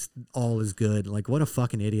and thinks all is good, like, what a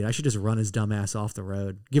fucking idiot. I should just run his dumb ass off the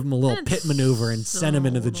road, give him a little pit maneuver and send him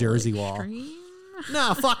into the Jersey wall.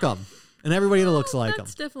 No, fuck him. And everybody that looks like him.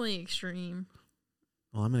 That's definitely extreme.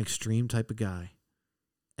 Well, I'm an extreme type of guy.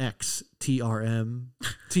 X-T-R-M-T-R-E-M-E.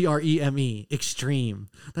 Extreme.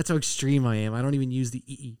 That's how extreme I am. I don't even use the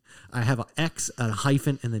E. I have an X, a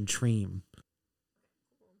hyphen, and then treem.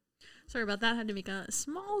 Sorry about that. I had to make a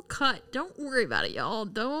small cut. Don't worry about it, y'all.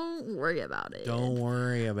 Don't worry about it. Don't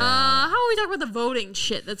worry about it. How are we talking about the voting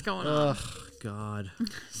shit that's going on? Oh, God.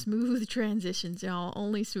 Smooth transitions, y'all.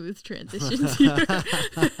 Only smooth transitions here.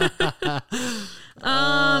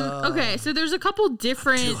 Okay, so there's a couple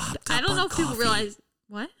different... I don't know if people realize...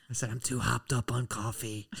 What? I said I'm too hopped up on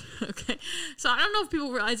coffee. Okay. So I don't know if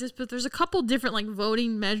people realize this, but there's a couple different like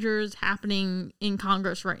voting measures happening in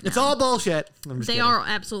Congress right now. It's all bullshit. They are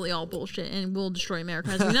absolutely all bullshit and will destroy America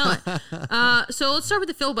as we know it. So let's start with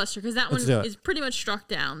the filibuster because that one is pretty much struck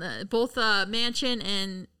down. Both Manchin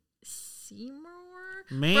and Seymour.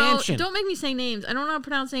 Manchin. Bro, don't make me say names. I don't know how to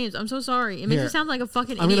pronounce names. I'm so sorry. It makes me sound like a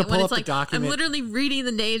fucking idiot when it's like I'm literally reading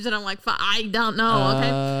the names and I'm like, I don't know. Okay.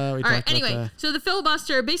 All right. Anyway, so the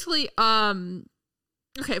filibuster basically,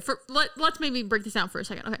 okay. Let's maybe break this down for a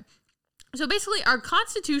second. Okay. So basically, our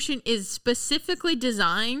Constitution is specifically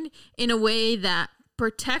designed in a way that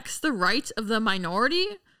protects the rights of the minority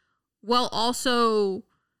while also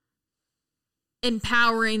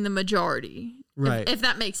empowering the majority. Right. If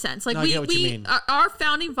that makes sense. Like I get what you mean. Our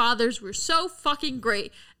founding fathers were so fucking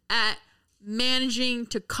great at managing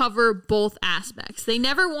to cover both aspects. They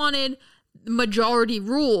never wanted majority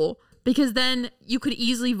rule because then you could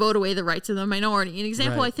easily vote away the rights of the minority. An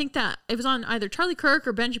example, I think that it was on either Charlie Kirk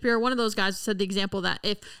or Ben Shapiro, one of those guys said the example that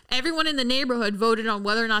if everyone in the neighborhood voted on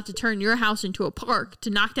whether or not to turn your house into a park, to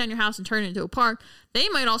knock down your house and turn it into a park, they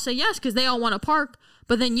might all say yes because they all want a park.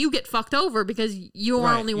 But then you get fucked over because you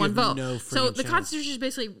are only one vote. No so the Constitution is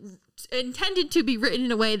basically intended to be written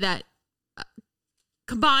in a way that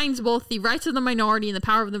combines both the rights of the minority and the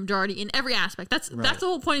power of the majority in every aspect. That's the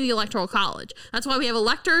whole point of the Electoral College. That's why we have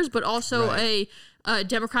electors, but also a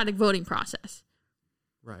democratic voting process.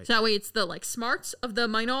 Right. So that way it's the like smarts of the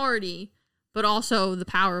minority, but also the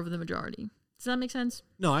power of the majority. Does that make sense?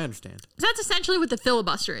 No, I understand. So that's essentially what the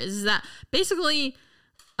filibuster is that basically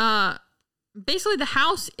the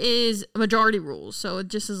House is majority rules. So it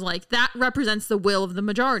just is like that represents the will of the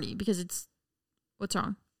majority because it's what's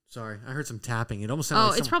wrong? Sorry, I heard some tapping. It almost sounded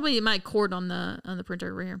like it's probably my cord on the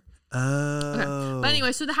printer right here. Oh. Okay. But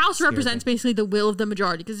anyway, so the House represents basically the will of the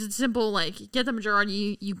majority because it's simple. Like, get the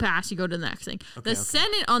majority, you pass, you go to the next thing. The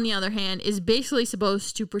Senate, on the other hand, is basically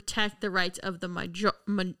supposed to protect the rights of the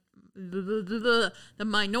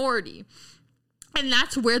minority. And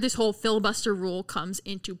that's where this whole filibuster rule comes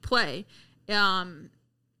into play.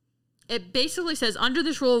 It basically says, under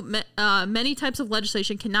this rule, many types of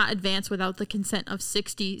legislation cannot advance without the consent of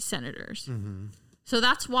 60 senators. Mm-hmm. So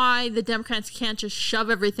that's why the Democrats can't just shove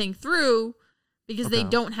everything through because they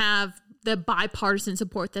don't have the bipartisan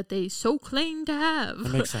support that they so claim to have.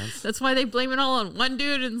 That makes sense. That's why they blame it all on one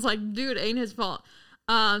dude, and it's like, dude, it ain't his fault.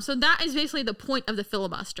 So that is basically the point of the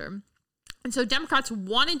filibuster. And so Democrats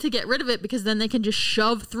wanted to get rid of it because then they can just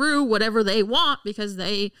shove through whatever they want because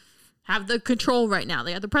they have the control right now.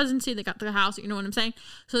 They got the presidency, they got the House, you know what I'm saying?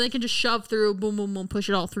 So they can just shove through, boom, boom, boom, push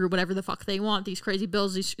it all through, whatever the fuck they want. These crazy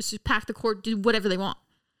bills, these pack the court, do whatever they want.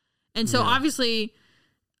 And so obviously,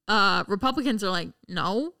 Republicans are like,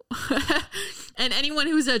 no. And anyone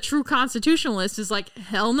who's a true constitutionalist is like,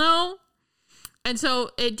 hell no. And so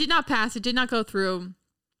it did not pass. It did not go through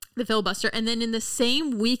the filibuster. And then in the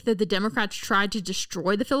same week that the Democrats tried to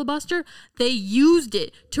destroy the filibuster, they used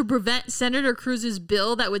it to prevent Senator Cruz's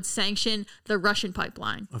bill that would sanction the Russian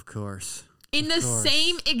pipeline. Of course. In the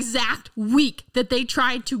same exact week that they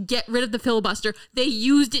tried to get rid of the filibuster, they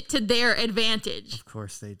used it to their advantage. Of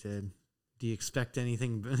course they did. Do you expect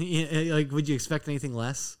anything? Like, would you expect anything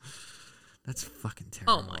less? That's fucking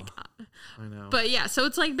terrible. Oh my God. I know. But yeah, so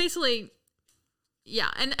it's like basically... Yeah,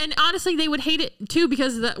 and honestly, they would hate it too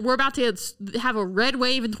because we're about to have a red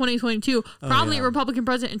wave in 2022, probably a Republican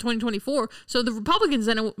president in 2024. So the Republicans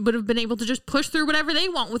then would have been able to just push through whatever they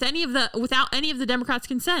want without any of the Democrats'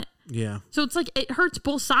 consent. Yeah. So it's like it hurts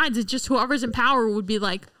both sides. It's just whoever's in power would be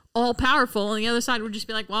like all powerful, and the other side would just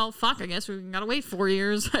be like, well, fuck, I guess we gotta wait 4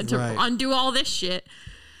 years to undo all this shit.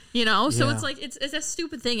 You know, so it's like it's a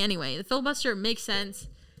stupid thing anyway. The filibuster makes sense.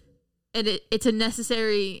 And it's a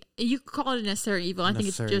necessary, you could call it a necessary evil. I think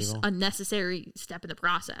it's just a necessary step in the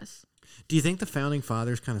process. Do you think the founding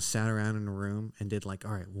fathers kind of sat around in a room and did like,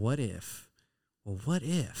 all right, what if? Well, what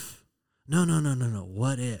if? No.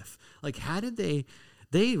 What if? Like, how did they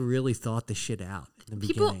really thought this shit out in the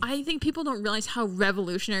beginning? I think people don't realize how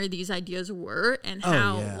revolutionary these ideas were and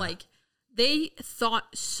how like they thought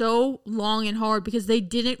so long and hard because they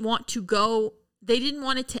didn't want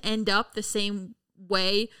it to end up the same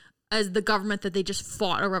way as the government that they just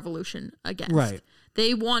fought a revolution against. Right.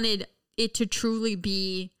 They wanted it to truly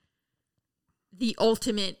be the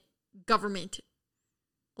ultimate government,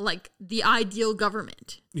 like the ideal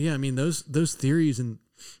government. Yeah, I mean those theories and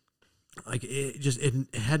like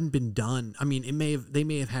it hadn't been done. I mean, they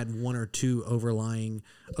may have had one or two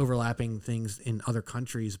overlapping things in other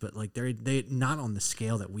countries, but like they not on the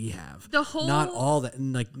scale that we have. Not all that,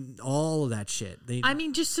 like all of that shit. I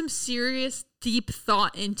mean, just some serious deep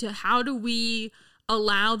thought into how do we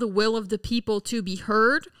allow the will of the people to be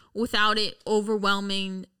heard without it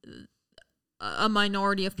overwhelming a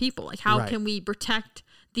minority of people. Like how can we protect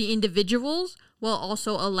the individuals while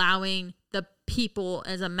also allowing the people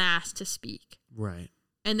as a mass to speak. Right.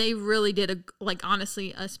 And they really did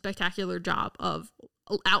honestly a spectacular job of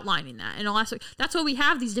outlining that. And also, that's why we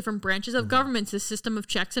have these different branches of governments, the system of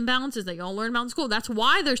checks and balances that you all learn about in school. That's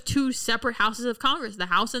why there's two separate houses of Congress, the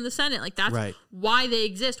House and the Senate. Like that's why they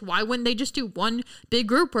exist. Why wouldn't they just do one big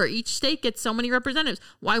group where each state gets so many representatives?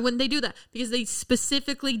 Why wouldn't they do that? Because they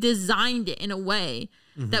specifically designed it in a way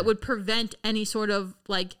that would prevent any sort of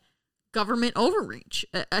like government overreach,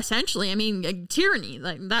 essentially. I mean, tyranny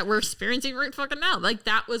like that we're experiencing right fucking now. Like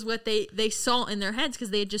that was what they saw in their heads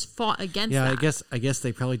because they had just fought against that. I guess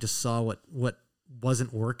they probably just saw what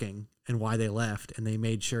wasn't working and why they left, and they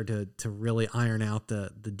made sure to really iron out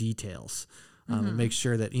the details and make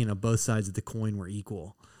sure that both sides of the coin were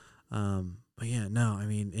equal. But yeah, no, I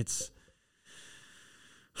mean it's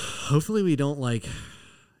hopefully we don't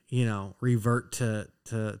revert to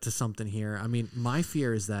something here. I mean, my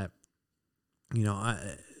fear is that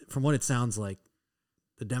from what it sounds like,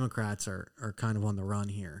 the Democrats are kind of on the run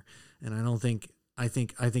here, and I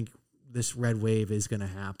think this red wave is going to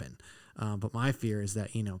happen. But my fear is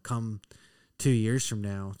that come 2 years from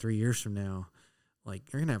now, 3 years from now, Like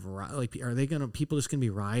you're gonna have are they gonna people just gonna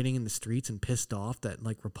be rioting in the streets and pissed off that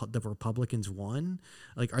like the Republicans won?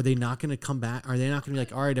 Like, are they not gonna come back? Are they not gonna be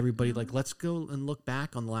like, all right, everybody, like let's go and look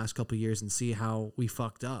back on the last couple of years and see how we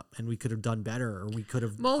fucked up and we could have done better or we could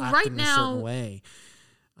have acted in a certain way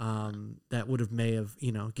that would have may have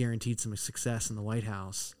guaranteed some success in the White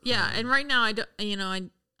House. Yeah, and right now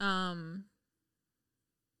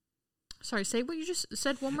sorry, say what you just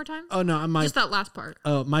said one more time. Oh no, just that last part.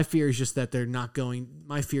 Oh, my fear is just that they're not going.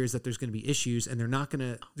 My fear is that there's going to be issues, and they're not going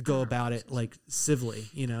to go about it like civilly.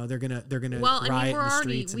 They're gonna Well, riot in the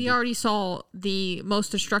streets. We already saw the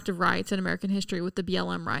most destructive riots in American history with the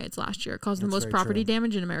BLM riots last year, causing the most property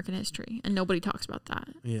damage in American history, and nobody talks about that.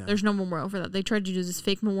 Yeah, there's no memorial for that. They tried to do this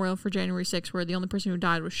fake memorial for January 6th, where the only person who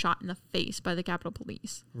died was shot in the face by the Capitol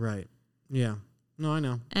Police. Right. Yeah. No, I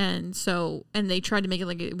know. And they tried to make it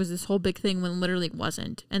like it was this whole big thing when literally it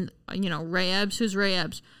wasn't. And, Ray Epps, who's Ray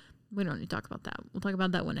Epps? We don't need to talk about that. We'll talk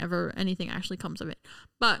about that whenever anything actually comes of it.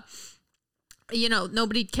 But,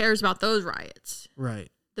 nobody cares about those riots.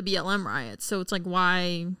 Right. The BLM riots. So it's like,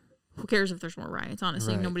 why? Who cares if there's more riots?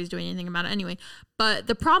 Honestly, right. Nobody's doing anything about it anyway. But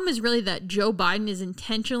the problem is really that Joe Biden is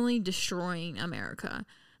intentionally destroying America.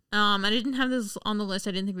 I didn't have this on the list.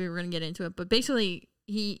 I didn't think we were going to get into it. But basically,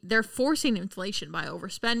 they're forcing inflation by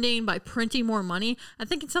overspending, by printing more money. I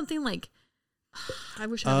think it's something like, I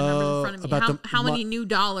wish I had the number in front of me. How many new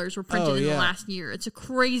dollars were printed in the last year? It's a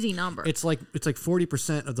crazy number. It's like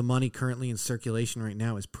 40% of the money currently in circulation right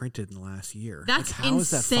now is printed in the last year. That's how insane. Is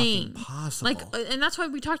that fucking possible? And that's why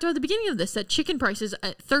we talked about at the beginning of this, that chicken prices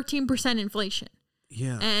at 13% inflation.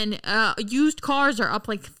 Yeah. And used cars are up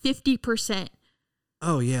like 50%.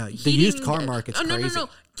 Oh, yeah. The used car market's crazy. No.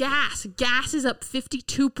 Gas is up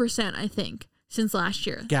 52%, I think, since last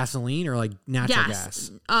year. Gasoline or like natural gas?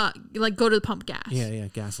 Like go to the pump gas. Yeah,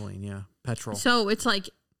 gasoline, yeah. Petrol. So it's like,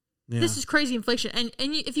 this is crazy inflation. And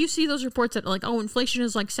if you see those reports that like, inflation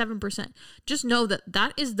is like 7%, just know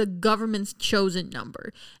that is the government's chosen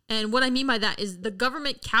number. And what I mean by that is the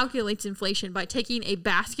government calculates inflation by taking a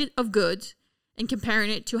basket of goods and comparing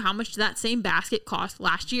it to how much that same basket cost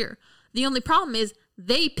last year. The only problem is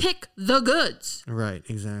they pick the goods. Right,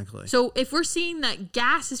 exactly. So if we're seeing that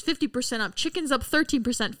gas is 50% up, chicken's up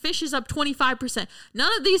 13%, fish is up 25%,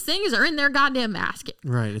 none of these things are in their goddamn basket.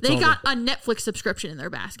 Right. They got a Netflix subscription in their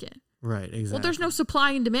basket. Right, exactly. Well, there's no supply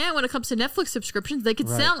and demand when it comes to Netflix subscriptions. They could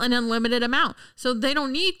sell an unlimited amount. So they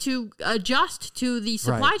don't need to adjust to the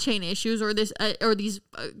supply chain issues or these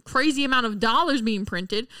crazy amount of dollars being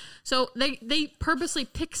printed. So they purposely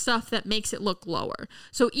pick stuff that makes it look lower.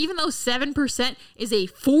 So even though 7% is a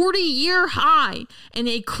 40-year high and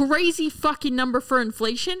a crazy fucking number for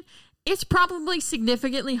inflation, it's probably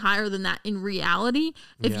significantly higher than that in reality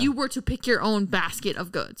if you were to pick your own basket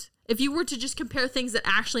of goods. If you were to just compare things that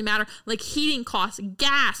actually matter, like heating costs,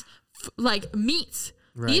 gas, like meats,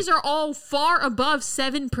 these are all far above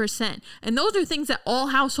 7%. And those are things that all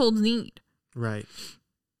households need. Right.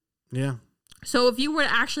 Yeah. So if you were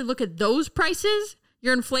to actually look at those prices,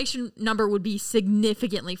 your inflation number would be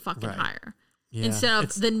significantly fucking higher. Yeah. Instead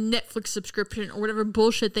of the Netflix subscription or whatever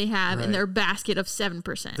bullshit they have in their basket of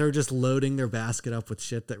 7%. They're just loading their basket up with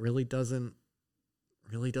shit that really doesn't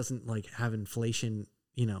like have inflation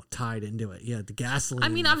tied into it. Yeah, the gasoline. I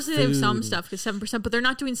mean, obviously they have some stuff because 7%, but they're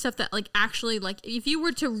not doing stuff that like actually like if you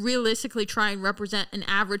were to realistically try and represent an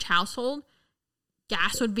average household,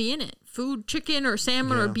 gas would be in it. Food, chicken or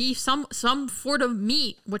salmon or beef, some sort of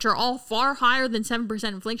meat, which are all far higher than 7%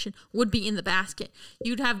 inflation, would be in the basket.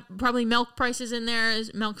 You'd have probably milk prices in there.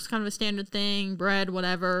 Milk's kind of a standard thing, bread,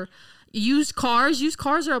 whatever. Used cars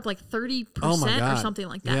are up like 30% or something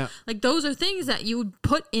like that. Yeah. Like those are things that you would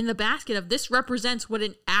put in the basket of this represents what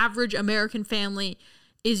an average American family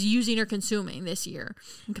is using or consuming this year.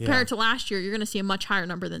 And compared to last year, you're going to see a much higher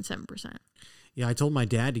number than 7%. Yeah, I told my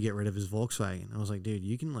dad to get rid of his Volkswagen. I was like, dude,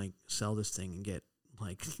 you can like sell this thing and get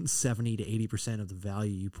like 70 to 80% of the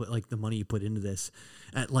value you put, like the money you put into this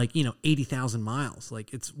at like, 80,000 miles.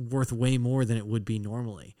 Like it's worth way more than it would be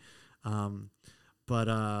normally.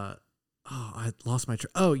 I lost my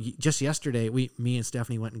just yesterday, me and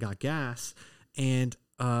Stephanie went and got gas, and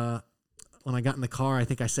when I got in the car, I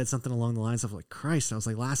think I said something along the lines of like, Christ, I was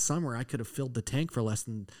like, last summer I could have filled the tank for less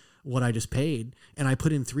than what I just paid, and I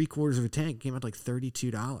put in 3/4 of a tank, came out like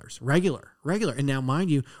 $32 regular. And now,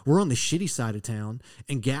 mind you, we're on the shitty side of town,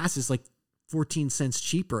 and gas is like 14 cents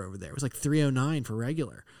cheaper over there. It was like $3.09 for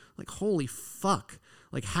regular. Like, holy fuck!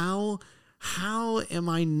 Like, how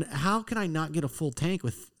can I not get a full tank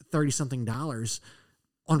with $30-something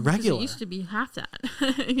on regular. It used to be half that.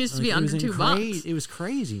 It used to be under $2. It was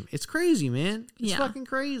crazy. It's crazy, man. It's Yeah. fucking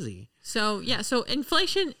crazy. So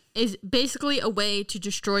inflation is basically a way to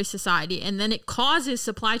destroy society, and then it causes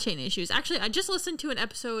supply chain issues. Actually, I just listened to an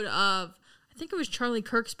episode of, I think it was Charlie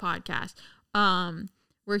Kirk's podcast,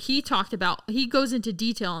 where he goes into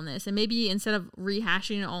detail on this, and maybe instead of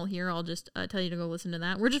rehashing it all here, I'll just tell you to go listen to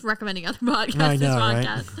that. We're just recommending other podcasts. I know, this right?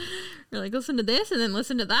 podcast. You're like, listen to this, and then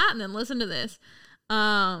listen to that, and then listen to this.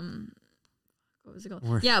 What was it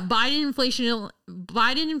called? Yeah, Biden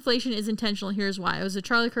inflation is intentional. Here's why. It was a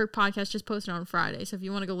Charlie Kirk podcast just posted on Friday. So if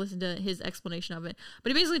you want to go listen to his explanation of it,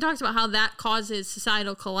 but he basically talks about how that causes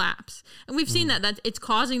societal collapse, and we've seen that it's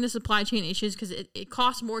causing the supply chain issues because it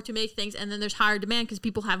costs more to make things, and then there's higher demand because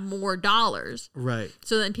people have more dollars. Right.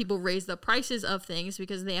 So then people raise the prices of things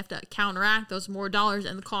because they have to counteract those more dollars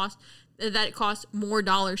and the cost that it costs more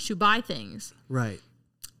dollars to buy things. Right.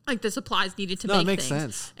 Like the supplies needed to make things. It makes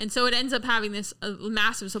sense. And so it ends up having this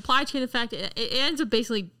massive supply chain effect. It ends up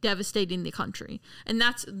basically devastating the country. And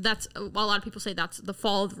that's a lot of people say that's the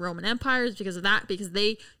fall of the Roman Empire is because of that, because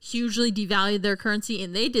they hugely devalued their currency,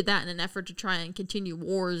 and they did that in an effort to try and continue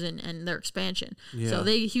wars and their expansion. Yeah. So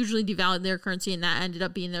they hugely devalued their currency, and that ended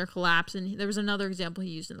up being their collapse. And there was another example he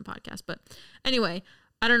used in the podcast. But anyway,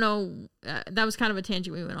 I don't know. That was kind of a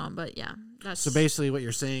tangent we went on, but yeah. So basically what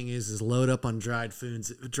you're saying is load up on dry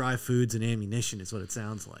foods and ammunition is what it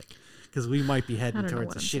sounds like. Because we might be heading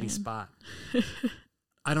towards a shitty spot.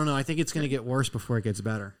 I don't know. I think it's going to get worse before it gets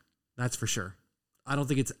better. That's for sure. I don't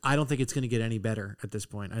think it's going to get any better at this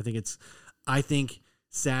point. I think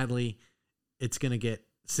sadly it's going to get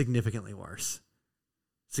significantly worse.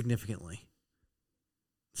 Significantly.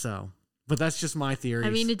 So, but that's just my theory. I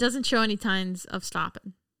mean, it doesn't show any signs of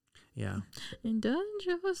stopping. Yeah. It doesn't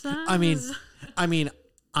show signs. I mean,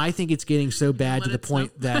 I think it's getting so bad to the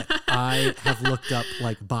point that I have looked up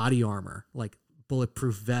like body armor, like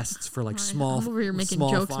bulletproof vests for like small. I'm over here making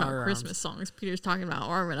jokes about Christmas songs. Peter's talking about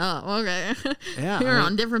arming up. Okay. Yeah. We're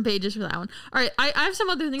on different pages for that one. All right. I have some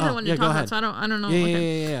other things I wanted to talk about, so I don't know.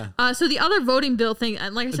 Yeah. So the other voting bill thing,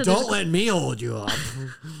 like I said, don't let me hold you up.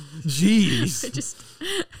 Jeez.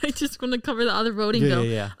 I just want to cover the other voting bill.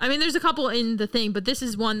 Yeah. I mean, there's a couple in the thing, but this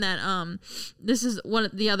is one that this is one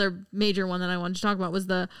of the other major one that I wanted to talk about was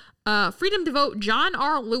the Freedom to Vote John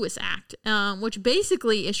R. Lewis Act, which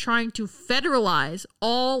basically is trying to federalize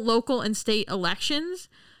all local and state elections.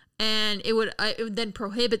 And it would then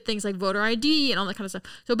prohibit things like voter ID and all that kind of stuff.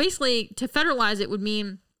 So basically, to federalize it would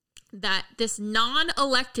mean that this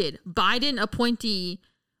non-elected Biden appointee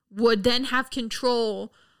would then have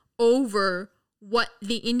control over what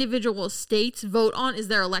the individual states vote on is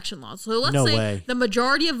their election laws. So let's say the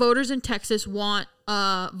majority of voters in Texas want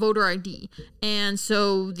voter ID. And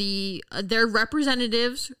so their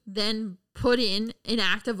representatives then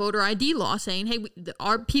enact a voter ID law saying, hey,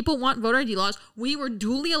 our people want voter ID laws. We were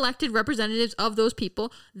duly elected representatives of those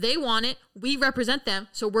people. They want it. We represent them.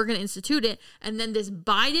 So we're going to institute it. And then this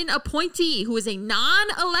Biden appointee, who is a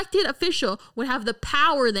non-elected official, would have the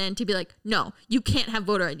power then to be like, no, you can't have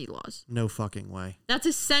voter ID laws. No fucking way. That's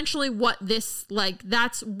essentially what this,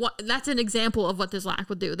 that's an example of what this act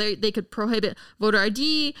would do. They could prohibit voter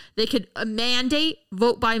ID. They could mandate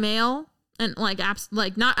vote by mail. And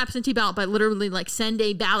not absentee ballot, but literally like send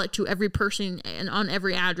a ballot to every person and on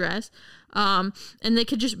every address. And they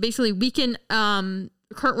could just basically weaken current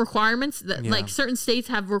requirements that like certain states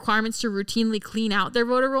have requirements to routinely clean out their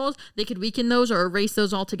voter rolls. They could weaken those or erase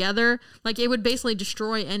those altogether. Like it would basically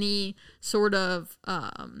destroy any sort of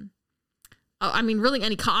really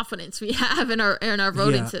any confidence we have in our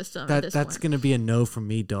voting system. That's going to be a no from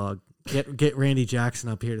me, dog. Get Randy Jackson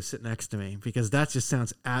up here to sit next to me because that just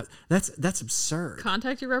sounds that's absurd.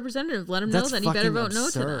 Contact your representative. Let him know that he better vote no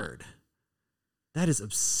to that. That is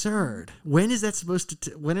absurd. When is that supposed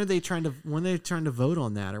to? When are they trying to vote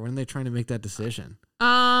on that, or when are they trying to make that decision?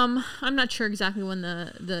 I'm not sure exactly when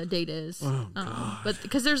the date is. Oh, but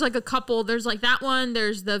because there's like a couple, there's like that one,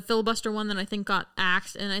 there's the filibuster one that I think got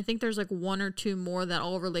axed, and I think there's like one or two more that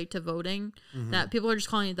all relate to voting that people are just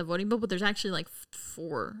calling it the voting bill, but there's actually like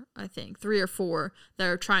three or four that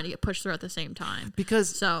are trying to get pushed through at the same time.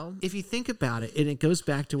 Because if you think about it, and it goes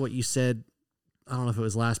back to what you said, I don't know if it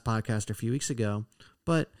was last podcast or a few weeks ago,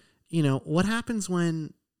 but what happens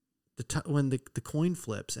when the coin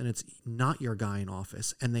flips and it's not your guy in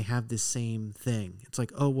office and they have this same thing? It's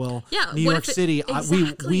like, oh well, New York City,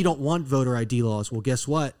 we don't want voter ID laws. Well, guess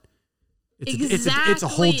what? It's a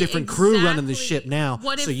whole different crew running the ship now.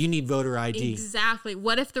 So you need voter ID. Exactly.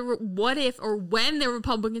 What if when the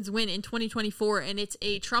Republicans win in 2024 and it's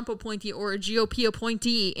a Trump appointee or a GOP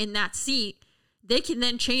appointee in that seat? they can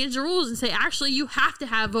then change the rules and say, actually, you have to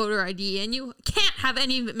have voter ID and you can't have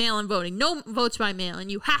any mail-in voting, no votes by mail,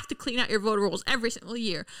 and you have to clean out your voter rolls every single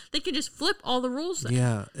year. They can just flip all the rules then.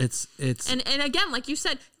 Yeah, it's and again, like you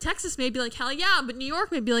said, Texas may be like, hell yeah, but New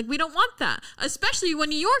York may be like, we don't want that. Especially when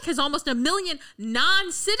New York has almost 1 million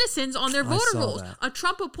non-citizens on their voter rolls. That. A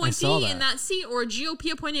Trump appointee in that seat, or a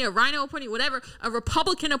GOP appointee, a Rhino appointee, whatever, a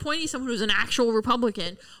Republican appointee, someone who's an actual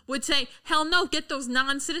Republican, would say, hell no, get those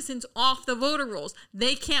non-citizens off the voter rolls.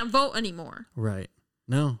 They can't vote anymore. Right.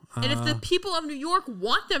 No. And if the people of New York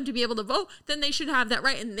want them to be able to vote, then they should have that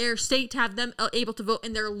right in their state to have them able to vote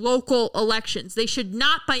in their local elections. They should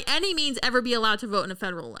not by any means ever be allowed to vote in a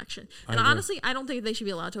federal election. And honestly, I don't think they should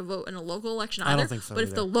be allowed to vote in a local election either. I don't think so But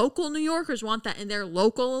if the local New Yorkers want that in their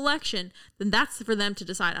local election, then that's for them to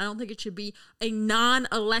decide. I don't think it should be a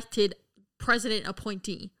non-elected president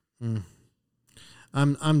appointee.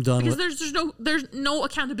 I'm done because there's no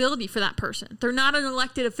accountability for that person. They're not an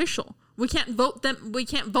elected official. We can't vote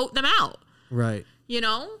them out. Right. You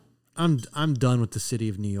know? I'm done with the city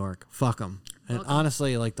of New York. Fuck them. And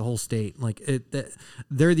honestly, like the whole state, like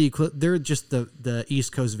they're just the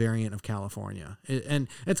East Coast variant of California. And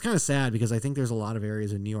it's kind of sad because I think there's a lot of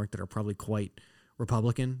areas in New York that are probably quite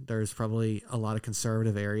Republican. There's probably a lot of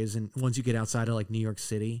conservative areas, and once you get outside of like New York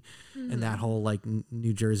City and that whole like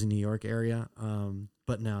New Jersey, New York area,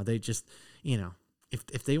 but no, they just, you know,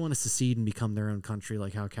 if they want to secede and become their own country,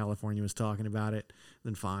 like how California was talking about it,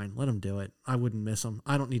 then fine, let them do it. I wouldn't miss them.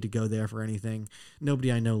 I don't need to go there for anything.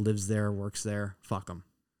 Nobody I know lives there or works there. Fuck them.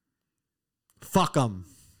 Fuck them.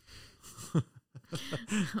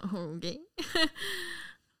 Okay.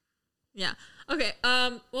 Yeah. Okay.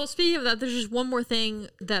 Well, speaking of that, there's just one more thing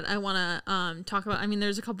that I want to talk about. I mean,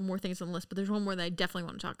 there's a couple more things on the list, but there's one more that I definitely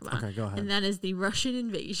want to talk about. Okay, go ahead. And that is the Russian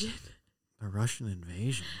invasion. The Russian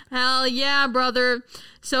invasion? Hell yeah, brother.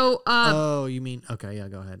 So, oh, you mean, okay, yeah,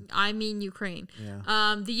 go ahead. I mean Ukraine.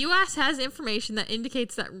 Yeah. The U.S. has information that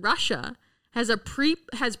indicates that Russia has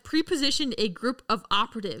pre-positioned a group of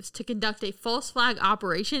operatives to conduct a false flag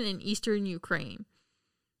operation in eastern Ukraine.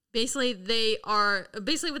 Basically, what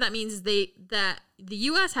that means is that the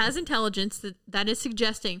U.S. has intelligence that is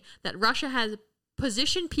suggesting that Russia has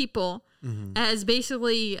positioned people as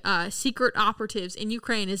basically secret operatives in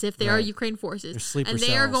Ukraine, as if they are Ukraine forces, and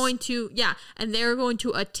they are going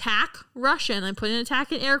to attack Russia, and I'm putting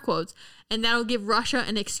attack in air quotes, and that'll give Russia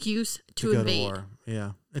an excuse to invade. To war.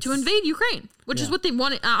 Yeah, to invade Ukraine, which is what they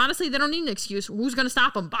wanted. Honestly, they don't need an excuse. Who's going to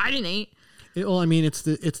stop them? Biden ain't. Well, I mean, it's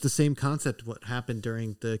the same concept what happened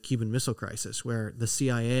during the Cuban Missile Crisis, where the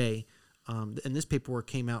CIA, and this paperwork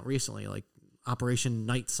came out recently, like Operation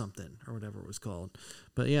Night something or whatever it was called.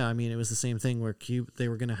 But yeah, I mean, it was the same thing where they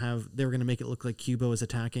were going to make it look like Cuba was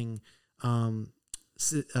attacking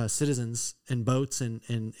citizens and boats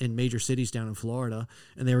in major cities down in Florida,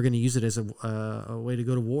 and they were going to use it as a way to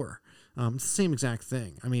go to war. It's the same exact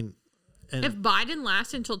thing. I mean. And if Biden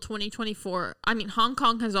lasts until 2024, I mean, Hong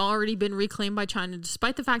Kong has already been reclaimed by China,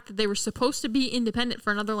 despite the fact that they were supposed to be independent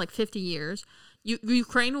for another like 50 years.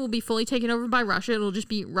 Ukraine will be fully taken over by Russia. It'll just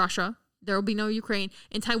be Russia. There will be no Ukraine.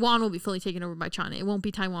 And Taiwan will be fully taken over by China. It won't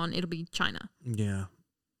be Taiwan. It'll be China. Yeah.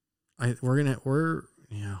 We're gonna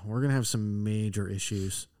have some major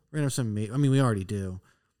issues. We're gonna have some. I mean, we already do,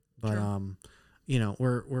 but you know,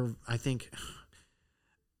 we're. I think.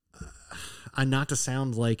 Not to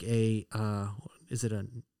sound like a,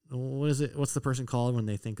 what's the person called when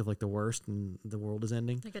they think of like the worst and the world is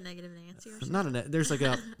ending? Like a negative Nancy or something? There's like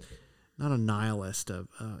not a nihilist,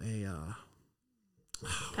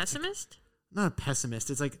 pessimist? Not a pessimist.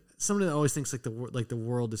 It's like somebody that always thinks like the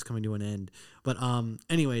world is coming to an end. But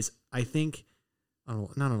anyways, I think,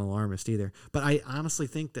 not an alarmist either, but I honestly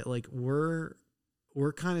think that like we're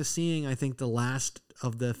kind of seeing, I think, the last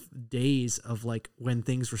of the days of like when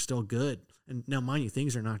things were still good. And now, mind you,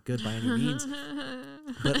 things are not good by any means.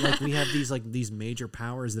 But like we have these major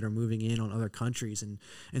powers that are moving in on other countries and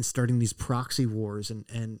starting these proxy wars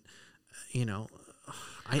and you know,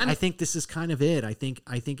 I think this is kind of it. I think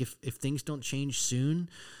if things don't change soon,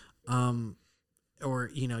 or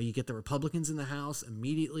you know, you get the Republicans in the House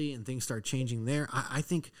immediately and things start changing there, I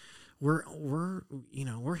think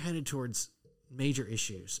we're headed towards major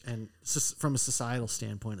issues, and from a societal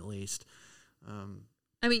standpoint at least.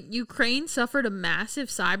 I mean, Ukraine suffered a massive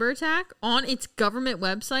cyber attack on its government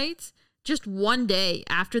websites just one day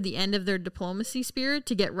after the end of their diplomacy spirit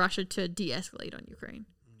to get Russia to de-escalate on Ukraine.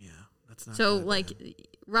 Yeah, that's not so good, like man.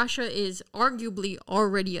 Russia is arguably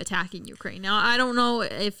already attacking Ukraine. Now, I don't know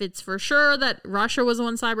if it's for sure that Russia was the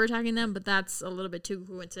one cyber attacking them, but that's a little bit too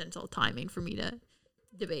coincidental timing for me to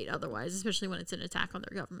debate otherwise, especially when it's an attack on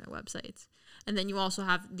their government websites. And then you also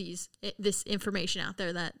have this information out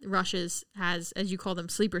there that Russia has, as you call them,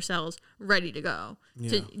 sleeper cells ready to go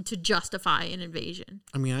to justify an invasion.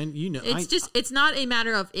 I mean, it's not a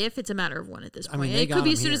matter of if, it's a matter of when at this point. It could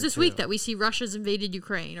be as soon as this week that we see Russia's invaded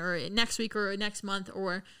Ukraine, or next week, or next month,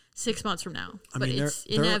 or 6 months from now. But it's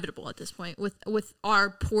inevitable at this point with our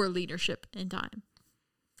poor leadership in time.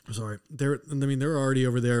 Sorry, they're already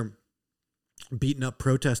over there beating up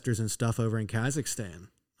protesters and stuff over in Kazakhstan.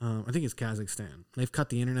 I think it's Kazakhstan. They've cut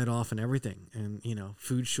the internet off and everything, and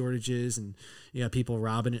food shortages, and people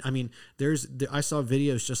robbing it. I mean, I saw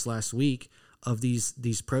videos just last week of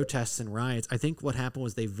these protests and riots. I think what happened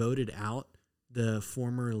was they voted out the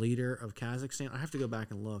former leader of Kazakhstan. I have to go back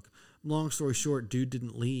and look. Long story short, dude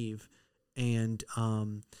didn't leave, and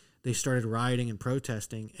they started rioting and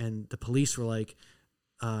protesting, and the police were like,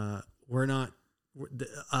 "We're not."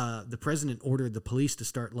 The president ordered the police to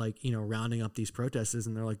start rounding up these protesters,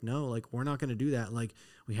 and they're like, no, we're not going to do that.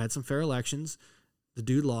 We had some fair elections. The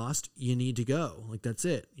dude lost. You need to go. That's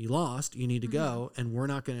it. You lost. You need to go, and we're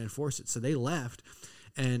not going to enforce it. So they left,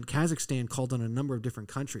 and Kazakhstan called on a number of different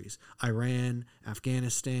countries: Iran,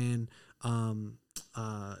 Afghanistan,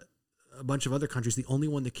 a bunch of other countries. The only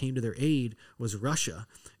one that came to their aid was Russia,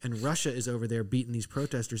 and Russia is over there beating these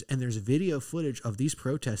protesters, and there's video footage of these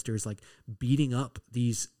protesters beating up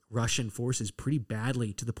these Russian forces pretty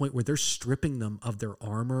badly, to the point where they're stripping them of their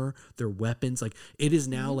armor, their weapons. It is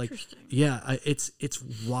now it's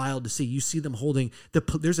wild to see. You see them holding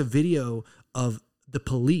there's a video of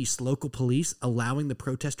the local police allowing the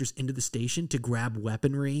protesters into the station to grab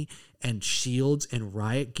weaponry and shields and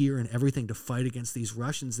riot gear and everything to fight against these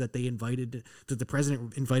Russians that the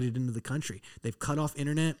president invited into the country. They've cut off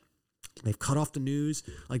internet. They've cut off the news.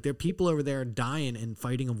 There are people over there dying and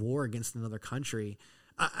fighting a war against another country.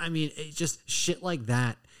 I mean, it's just shit like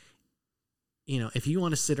that. If you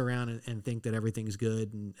want to sit around and think that everything's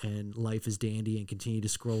good and life is dandy and continue to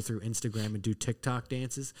scroll through Instagram and do TikTok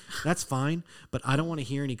dances, that's fine. But I don't want to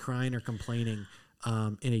hear any crying or complaining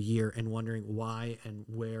in a year and wondering why and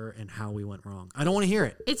where and how we went wrong. I don't want to hear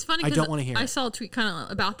it. It's funny. I don't want to hear it. I saw a tweet kind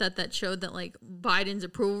of about that showed that Biden's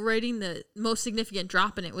approval rating, the most significant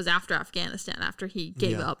drop in it was after Afghanistan, after he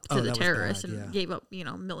gave up to the terrorists and gave up,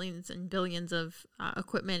 millions and billions of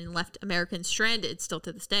equipment and left Americans stranded still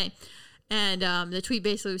to this day. And the tweet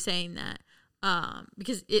basically was saying that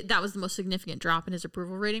because that was the most significant drop in his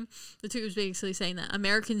approval rating. The tweet was basically saying that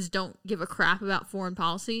Americans don't give a crap about foreign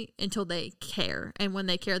policy until they care. And when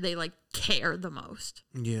they care, they care the most.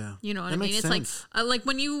 Yeah. You know what I mean? It's sense. Like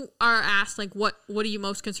when you are asked, what are you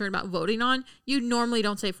most concerned about voting on? You normally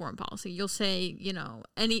don't say foreign policy. You'll say,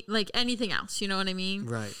 anything else. You know what I mean?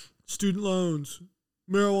 Right. Student loans.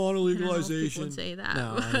 Marijuana legalization. People would say that,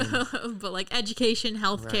 no, but education,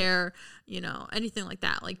 healthcare, right. Anything like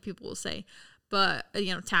that, people will say, but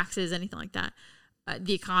taxes, anything like that,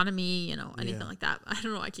 the economy, anything like that. I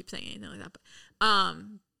don't know why I keep saying anything like that,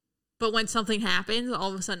 but when something happens,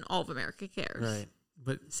 all of a sudden, all of America cares, right?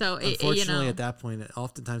 But so unfortunately, at that point,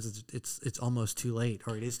 oftentimes it's almost too late,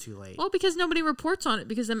 or it is too late. Well, because nobody reports on it,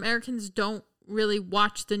 because Americans don't really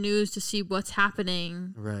watch the news to see what's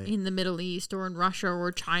happening in the Middle East or in Russia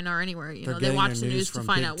or China or anywhere. They watch the news to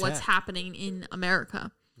find out what's happening in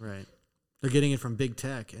America. Right. They're getting it from big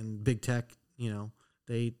tech, and big tech,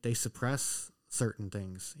 they suppress certain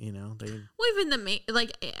things, Well, even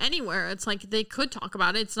anywhere, it's they could talk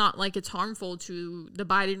about it. It's not it's harmful to the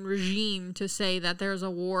Biden regime to say that there's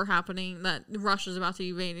a war happening, that Russia's about to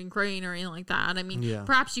invade Ukraine or anything like that. I mean,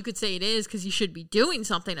 perhaps you could say it is because you should be doing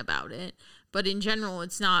something about it. But in general,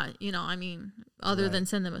 it's not, other than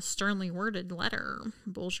send them a sternly worded letter.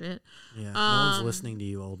 Bullshit. Yeah, no one's listening to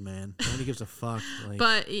you, old man. Nobody gives a fuck.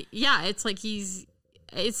 But, yeah, it's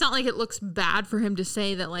it's not it looks bad for him to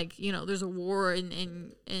say that, there's a war in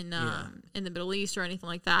the Middle East or anything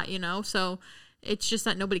like that, So it's just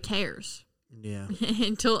that nobody cares. Yeah.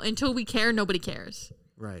 until we care, nobody cares.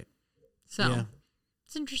 Right. So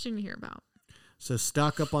it's interesting to hear about. So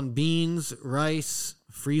stock up on beans, rice,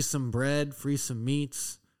 freeze some bread, freeze some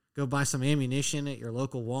meats, go buy some ammunition at your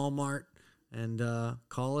local Walmart, and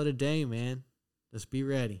call it a day, man. Just be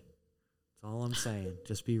ready. That's all I'm saying.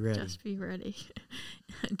 Just be ready. Just be ready.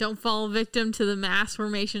 Don't fall victim to the mass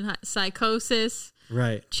formation psychosis.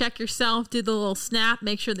 Right. Check yourself. Do the little snap.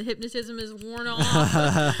 Make sure the hypnotism is worn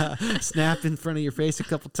off. Snap in front of your face a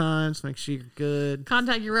couple times. Make sure you're good.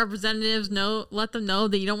 Contact your representatives. Let them know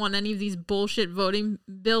that you don't want any of these bullshit voting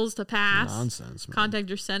bills to pass. Nonsense, man. Contact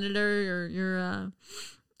your senator or your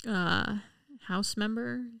House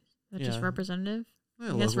member. Just representative.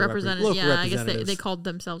 Well, I guess representatives. Yeah, I guess they called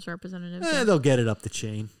themselves representatives. They'll get it up the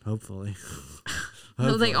chain, hopefully.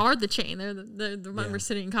 No, they are the chain. They're the members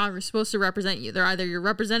sitting in Congress supposed to represent you. They're either your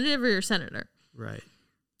representative or your senator. Right.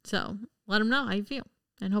 So let them know how you feel,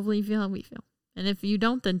 and hopefully you feel how we feel. And if you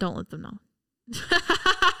don't, then don't let them know.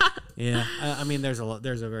 Yeah, I mean, there's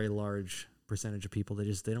a very large percentage of people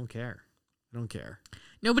that they don't care. They don't care.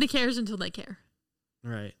 Nobody cares until they care.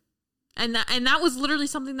 Right. And that was literally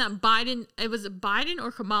something that Biden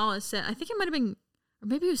or Kamala said. I think it might have been, or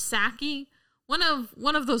maybe it was Psaki.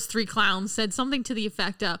 One of those three clowns said something to the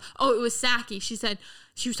effect of, it was Psaki. She said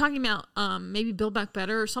she was talking about maybe Build Back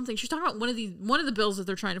Better or something. She was talking about one of the bills that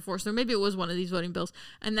they're trying to force, or maybe it was one of these voting bills,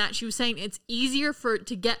 and that she was saying it's easier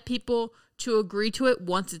to get people to agree to it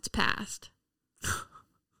once it's passed.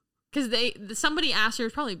 Because somebody asked her,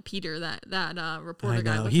 probably Peter, that reporter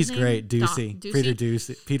guy. He's great, Ducey. Peter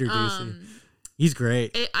Ducey. He's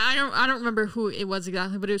great. I don't remember who it was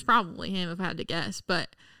exactly, but it was probably him if I had to guess.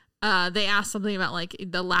 But they asked something about like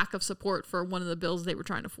the lack of support for one of the bills they were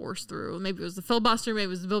trying to force through. Maybe it was the filibuster, maybe it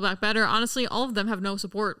was the Build Back Better. Honestly, all of them have no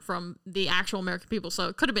support from the actual American people, so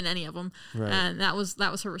it could have been any of them. Right. And that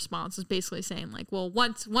was her response, is basically saying like, well,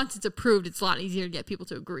 once it's approved, it's a lot easier to get people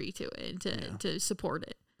to agree to it and to support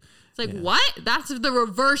it. It's like, what? That's the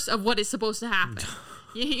reverse of what is supposed to happen.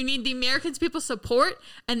 You need the Americans' people's support,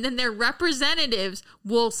 and then their representatives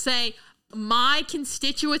will say, my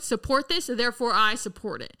constituents support this, therefore I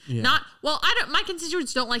support it. Yeah. Not, my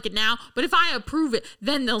constituents don't like it now, but if I approve it,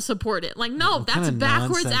 then they'll support it. Like, no, that's a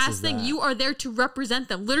backwards ass thing. You are there to represent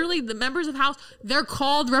them. Literally, the members of House, they're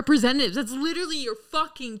called representatives. That's literally your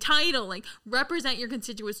fucking title. Like, represent your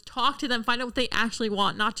constituents, talk to them, find out what they actually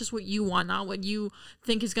want, not just what you want, not what you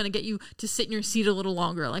think is going to get you to sit in your seat a little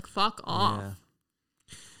longer. Like, fuck off.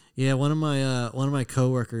 Yeah, one of my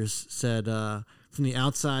coworkers said, from the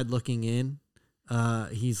outside looking in,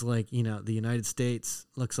 he's like, the United States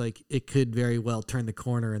looks like it could very well turn the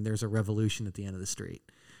corner and there's a revolution at the end of the street.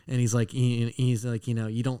 And he's like,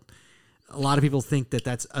 you don't. A lot of people think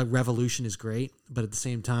that's a revolution is great, but at the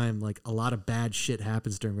same time, like a lot of bad shit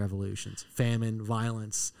happens during revolutions, famine,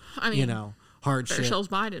 violence. Hardship. Fairchild's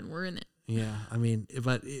Biden, we're in it. Yeah,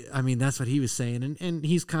 that's what he was saying, and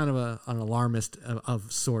he's kind of an alarmist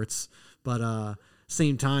of sorts, but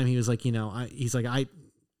same time he was like,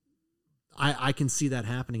 I can see that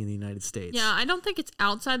happening in the United States. Yeah, I don't think it's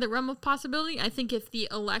outside the realm of possibility. I think if the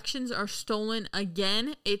elections are stolen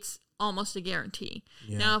again, it's almost a guarantee.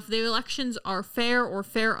 Yeah. Now, if the elections are fair or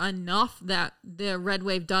fair enough that the red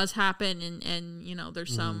wave does happen and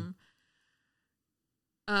there's some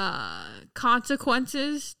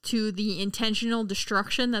consequences to the intentional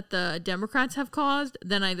destruction that the Democrats have caused,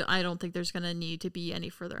 then I don't think there's going to need to be any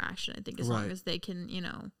further action. I think as long as they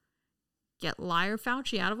can, get liar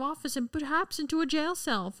Fauci out of office and perhaps into a jail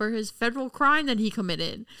cell for his federal crime that he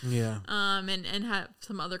committed. Yeah. And have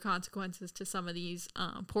some other consequences to some of these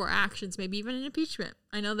poor actions, maybe even an impeachment.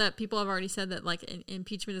 I know that people have already said that like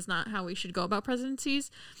impeachment is not how we should go about presidencies.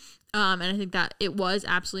 And I think that it was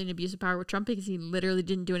absolutely an abuse of power with Trump because he literally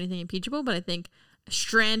didn't do anything impeachable. But I think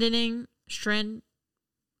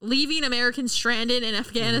leaving Americans stranded in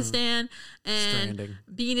Afghanistan and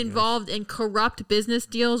being involved in corrupt business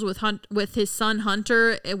deals with his son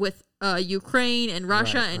Hunter, with Ukraine and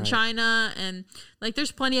Russia and China, and like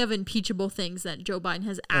there's plenty of impeachable things that Joe Biden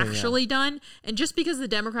has actually done. And just because the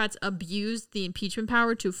Democrats abused the impeachment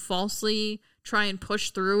power to falsely try and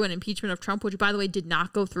push through an impeachment of Trump, which by the way did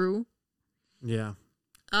not go through. Yeah.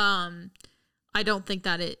 I don't think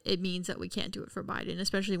that it means that we can't do it for Biden,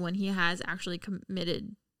 especially when he has actually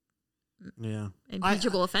committed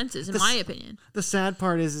impeachable offenses, in my opinion. The sad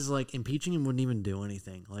part is like impeaching him wouldn't even do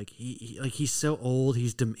anything. Like he's so old.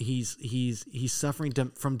 He's suffering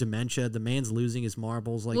from dementia. The man's losing his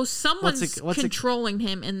marbles. Like, well, someone's controlling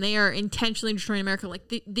him, and they are intentionally destroying America. Like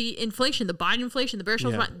the inflation, the Biden inflation, the Bear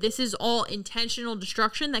this is all intentional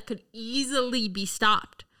destruction that could easily be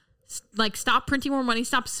stopped. Like, stop printing more money,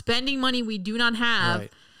 stop spending money we do not have,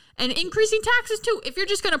 and increasing taxes too. If you're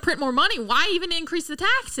just going to print more money, why even increase the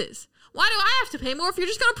taxes? Why do I have to pay more if you're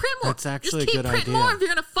just going to print more? That's actually just keep printing more. If you're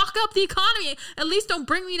going to fuck up the economy, at least don't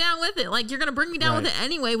bring me down with it. Like, you're going to bring me down with it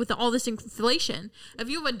anyway with all this inflation. If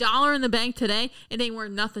you have $1 in the bank today, it ain't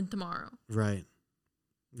worth nothing tomorrow. Right.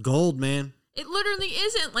 Gold, man. It literally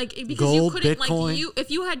isn't. Like, because gold, you couldn't, Bitcoin. Like,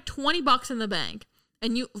 if you had $20 in the bank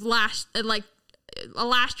and you last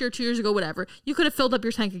year, 2 years ago, whatever, you could have filled up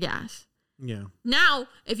your tank of gas. Yeah. Now,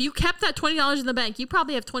 if you kept that $20 in the bank, you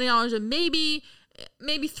probably have $20 and maybe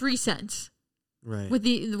 3 cents. Right. With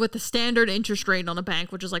the standard interest rate on a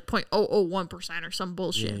bank, which is like 0.001% or some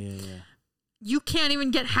bullshit. Yeah. You can't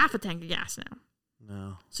even get half a tank of gas now.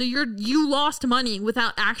 No. So you lost money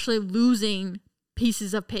without actually losing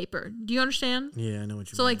pieces of paper. Do you understand? Yeah, I know what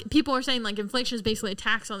you mean. So like people are saying like inflation is basically a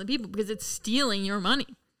tax on the people because it's stealing your money.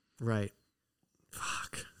 Right.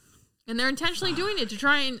 Fuck. And they're intentionally doing it to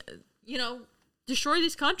try and, destroy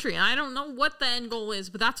this country. I don't know what the end goal is,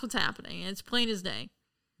 but that's what's happening. It's plain as day.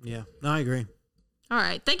 Yeah. No, I agree. All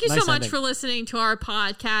right. Thank you so much for listening to our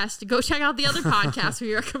podcast. Go check out the other podcasts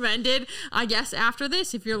we recommended, I guess, after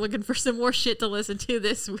this, if you're looking for some more shit to listen to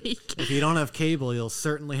this week. If you don't have cable, you'll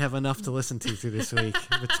certainly have enough to listen to through this week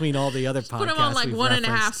between all the other podcasts. Put them on like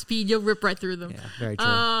 1.5 speed. You'll rip right through them. Yeah, very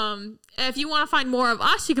true. If you want to find more of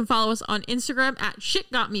us, you can follow us on Instagram at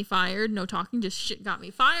Shit Got Me Fired. No talking, just Shit Got Me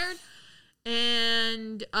Fired.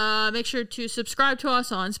 And make sure to subscribe to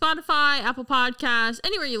us on Spotify, Apple Podcasts,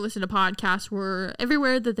 anywhere you listen to podcasts. We're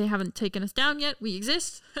everywhere that they haven't taken us down yet. We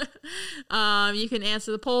exist. You can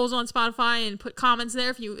answer the polls on Spotify and put comments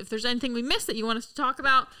there. If there's anything we missed that you want us to talk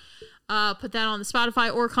about, put that on the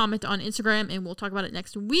Spotify or comment on Instagram, and we'll talk about it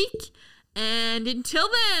next week. And until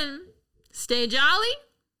then, stay jolly.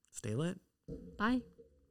 Stay lit. Bye.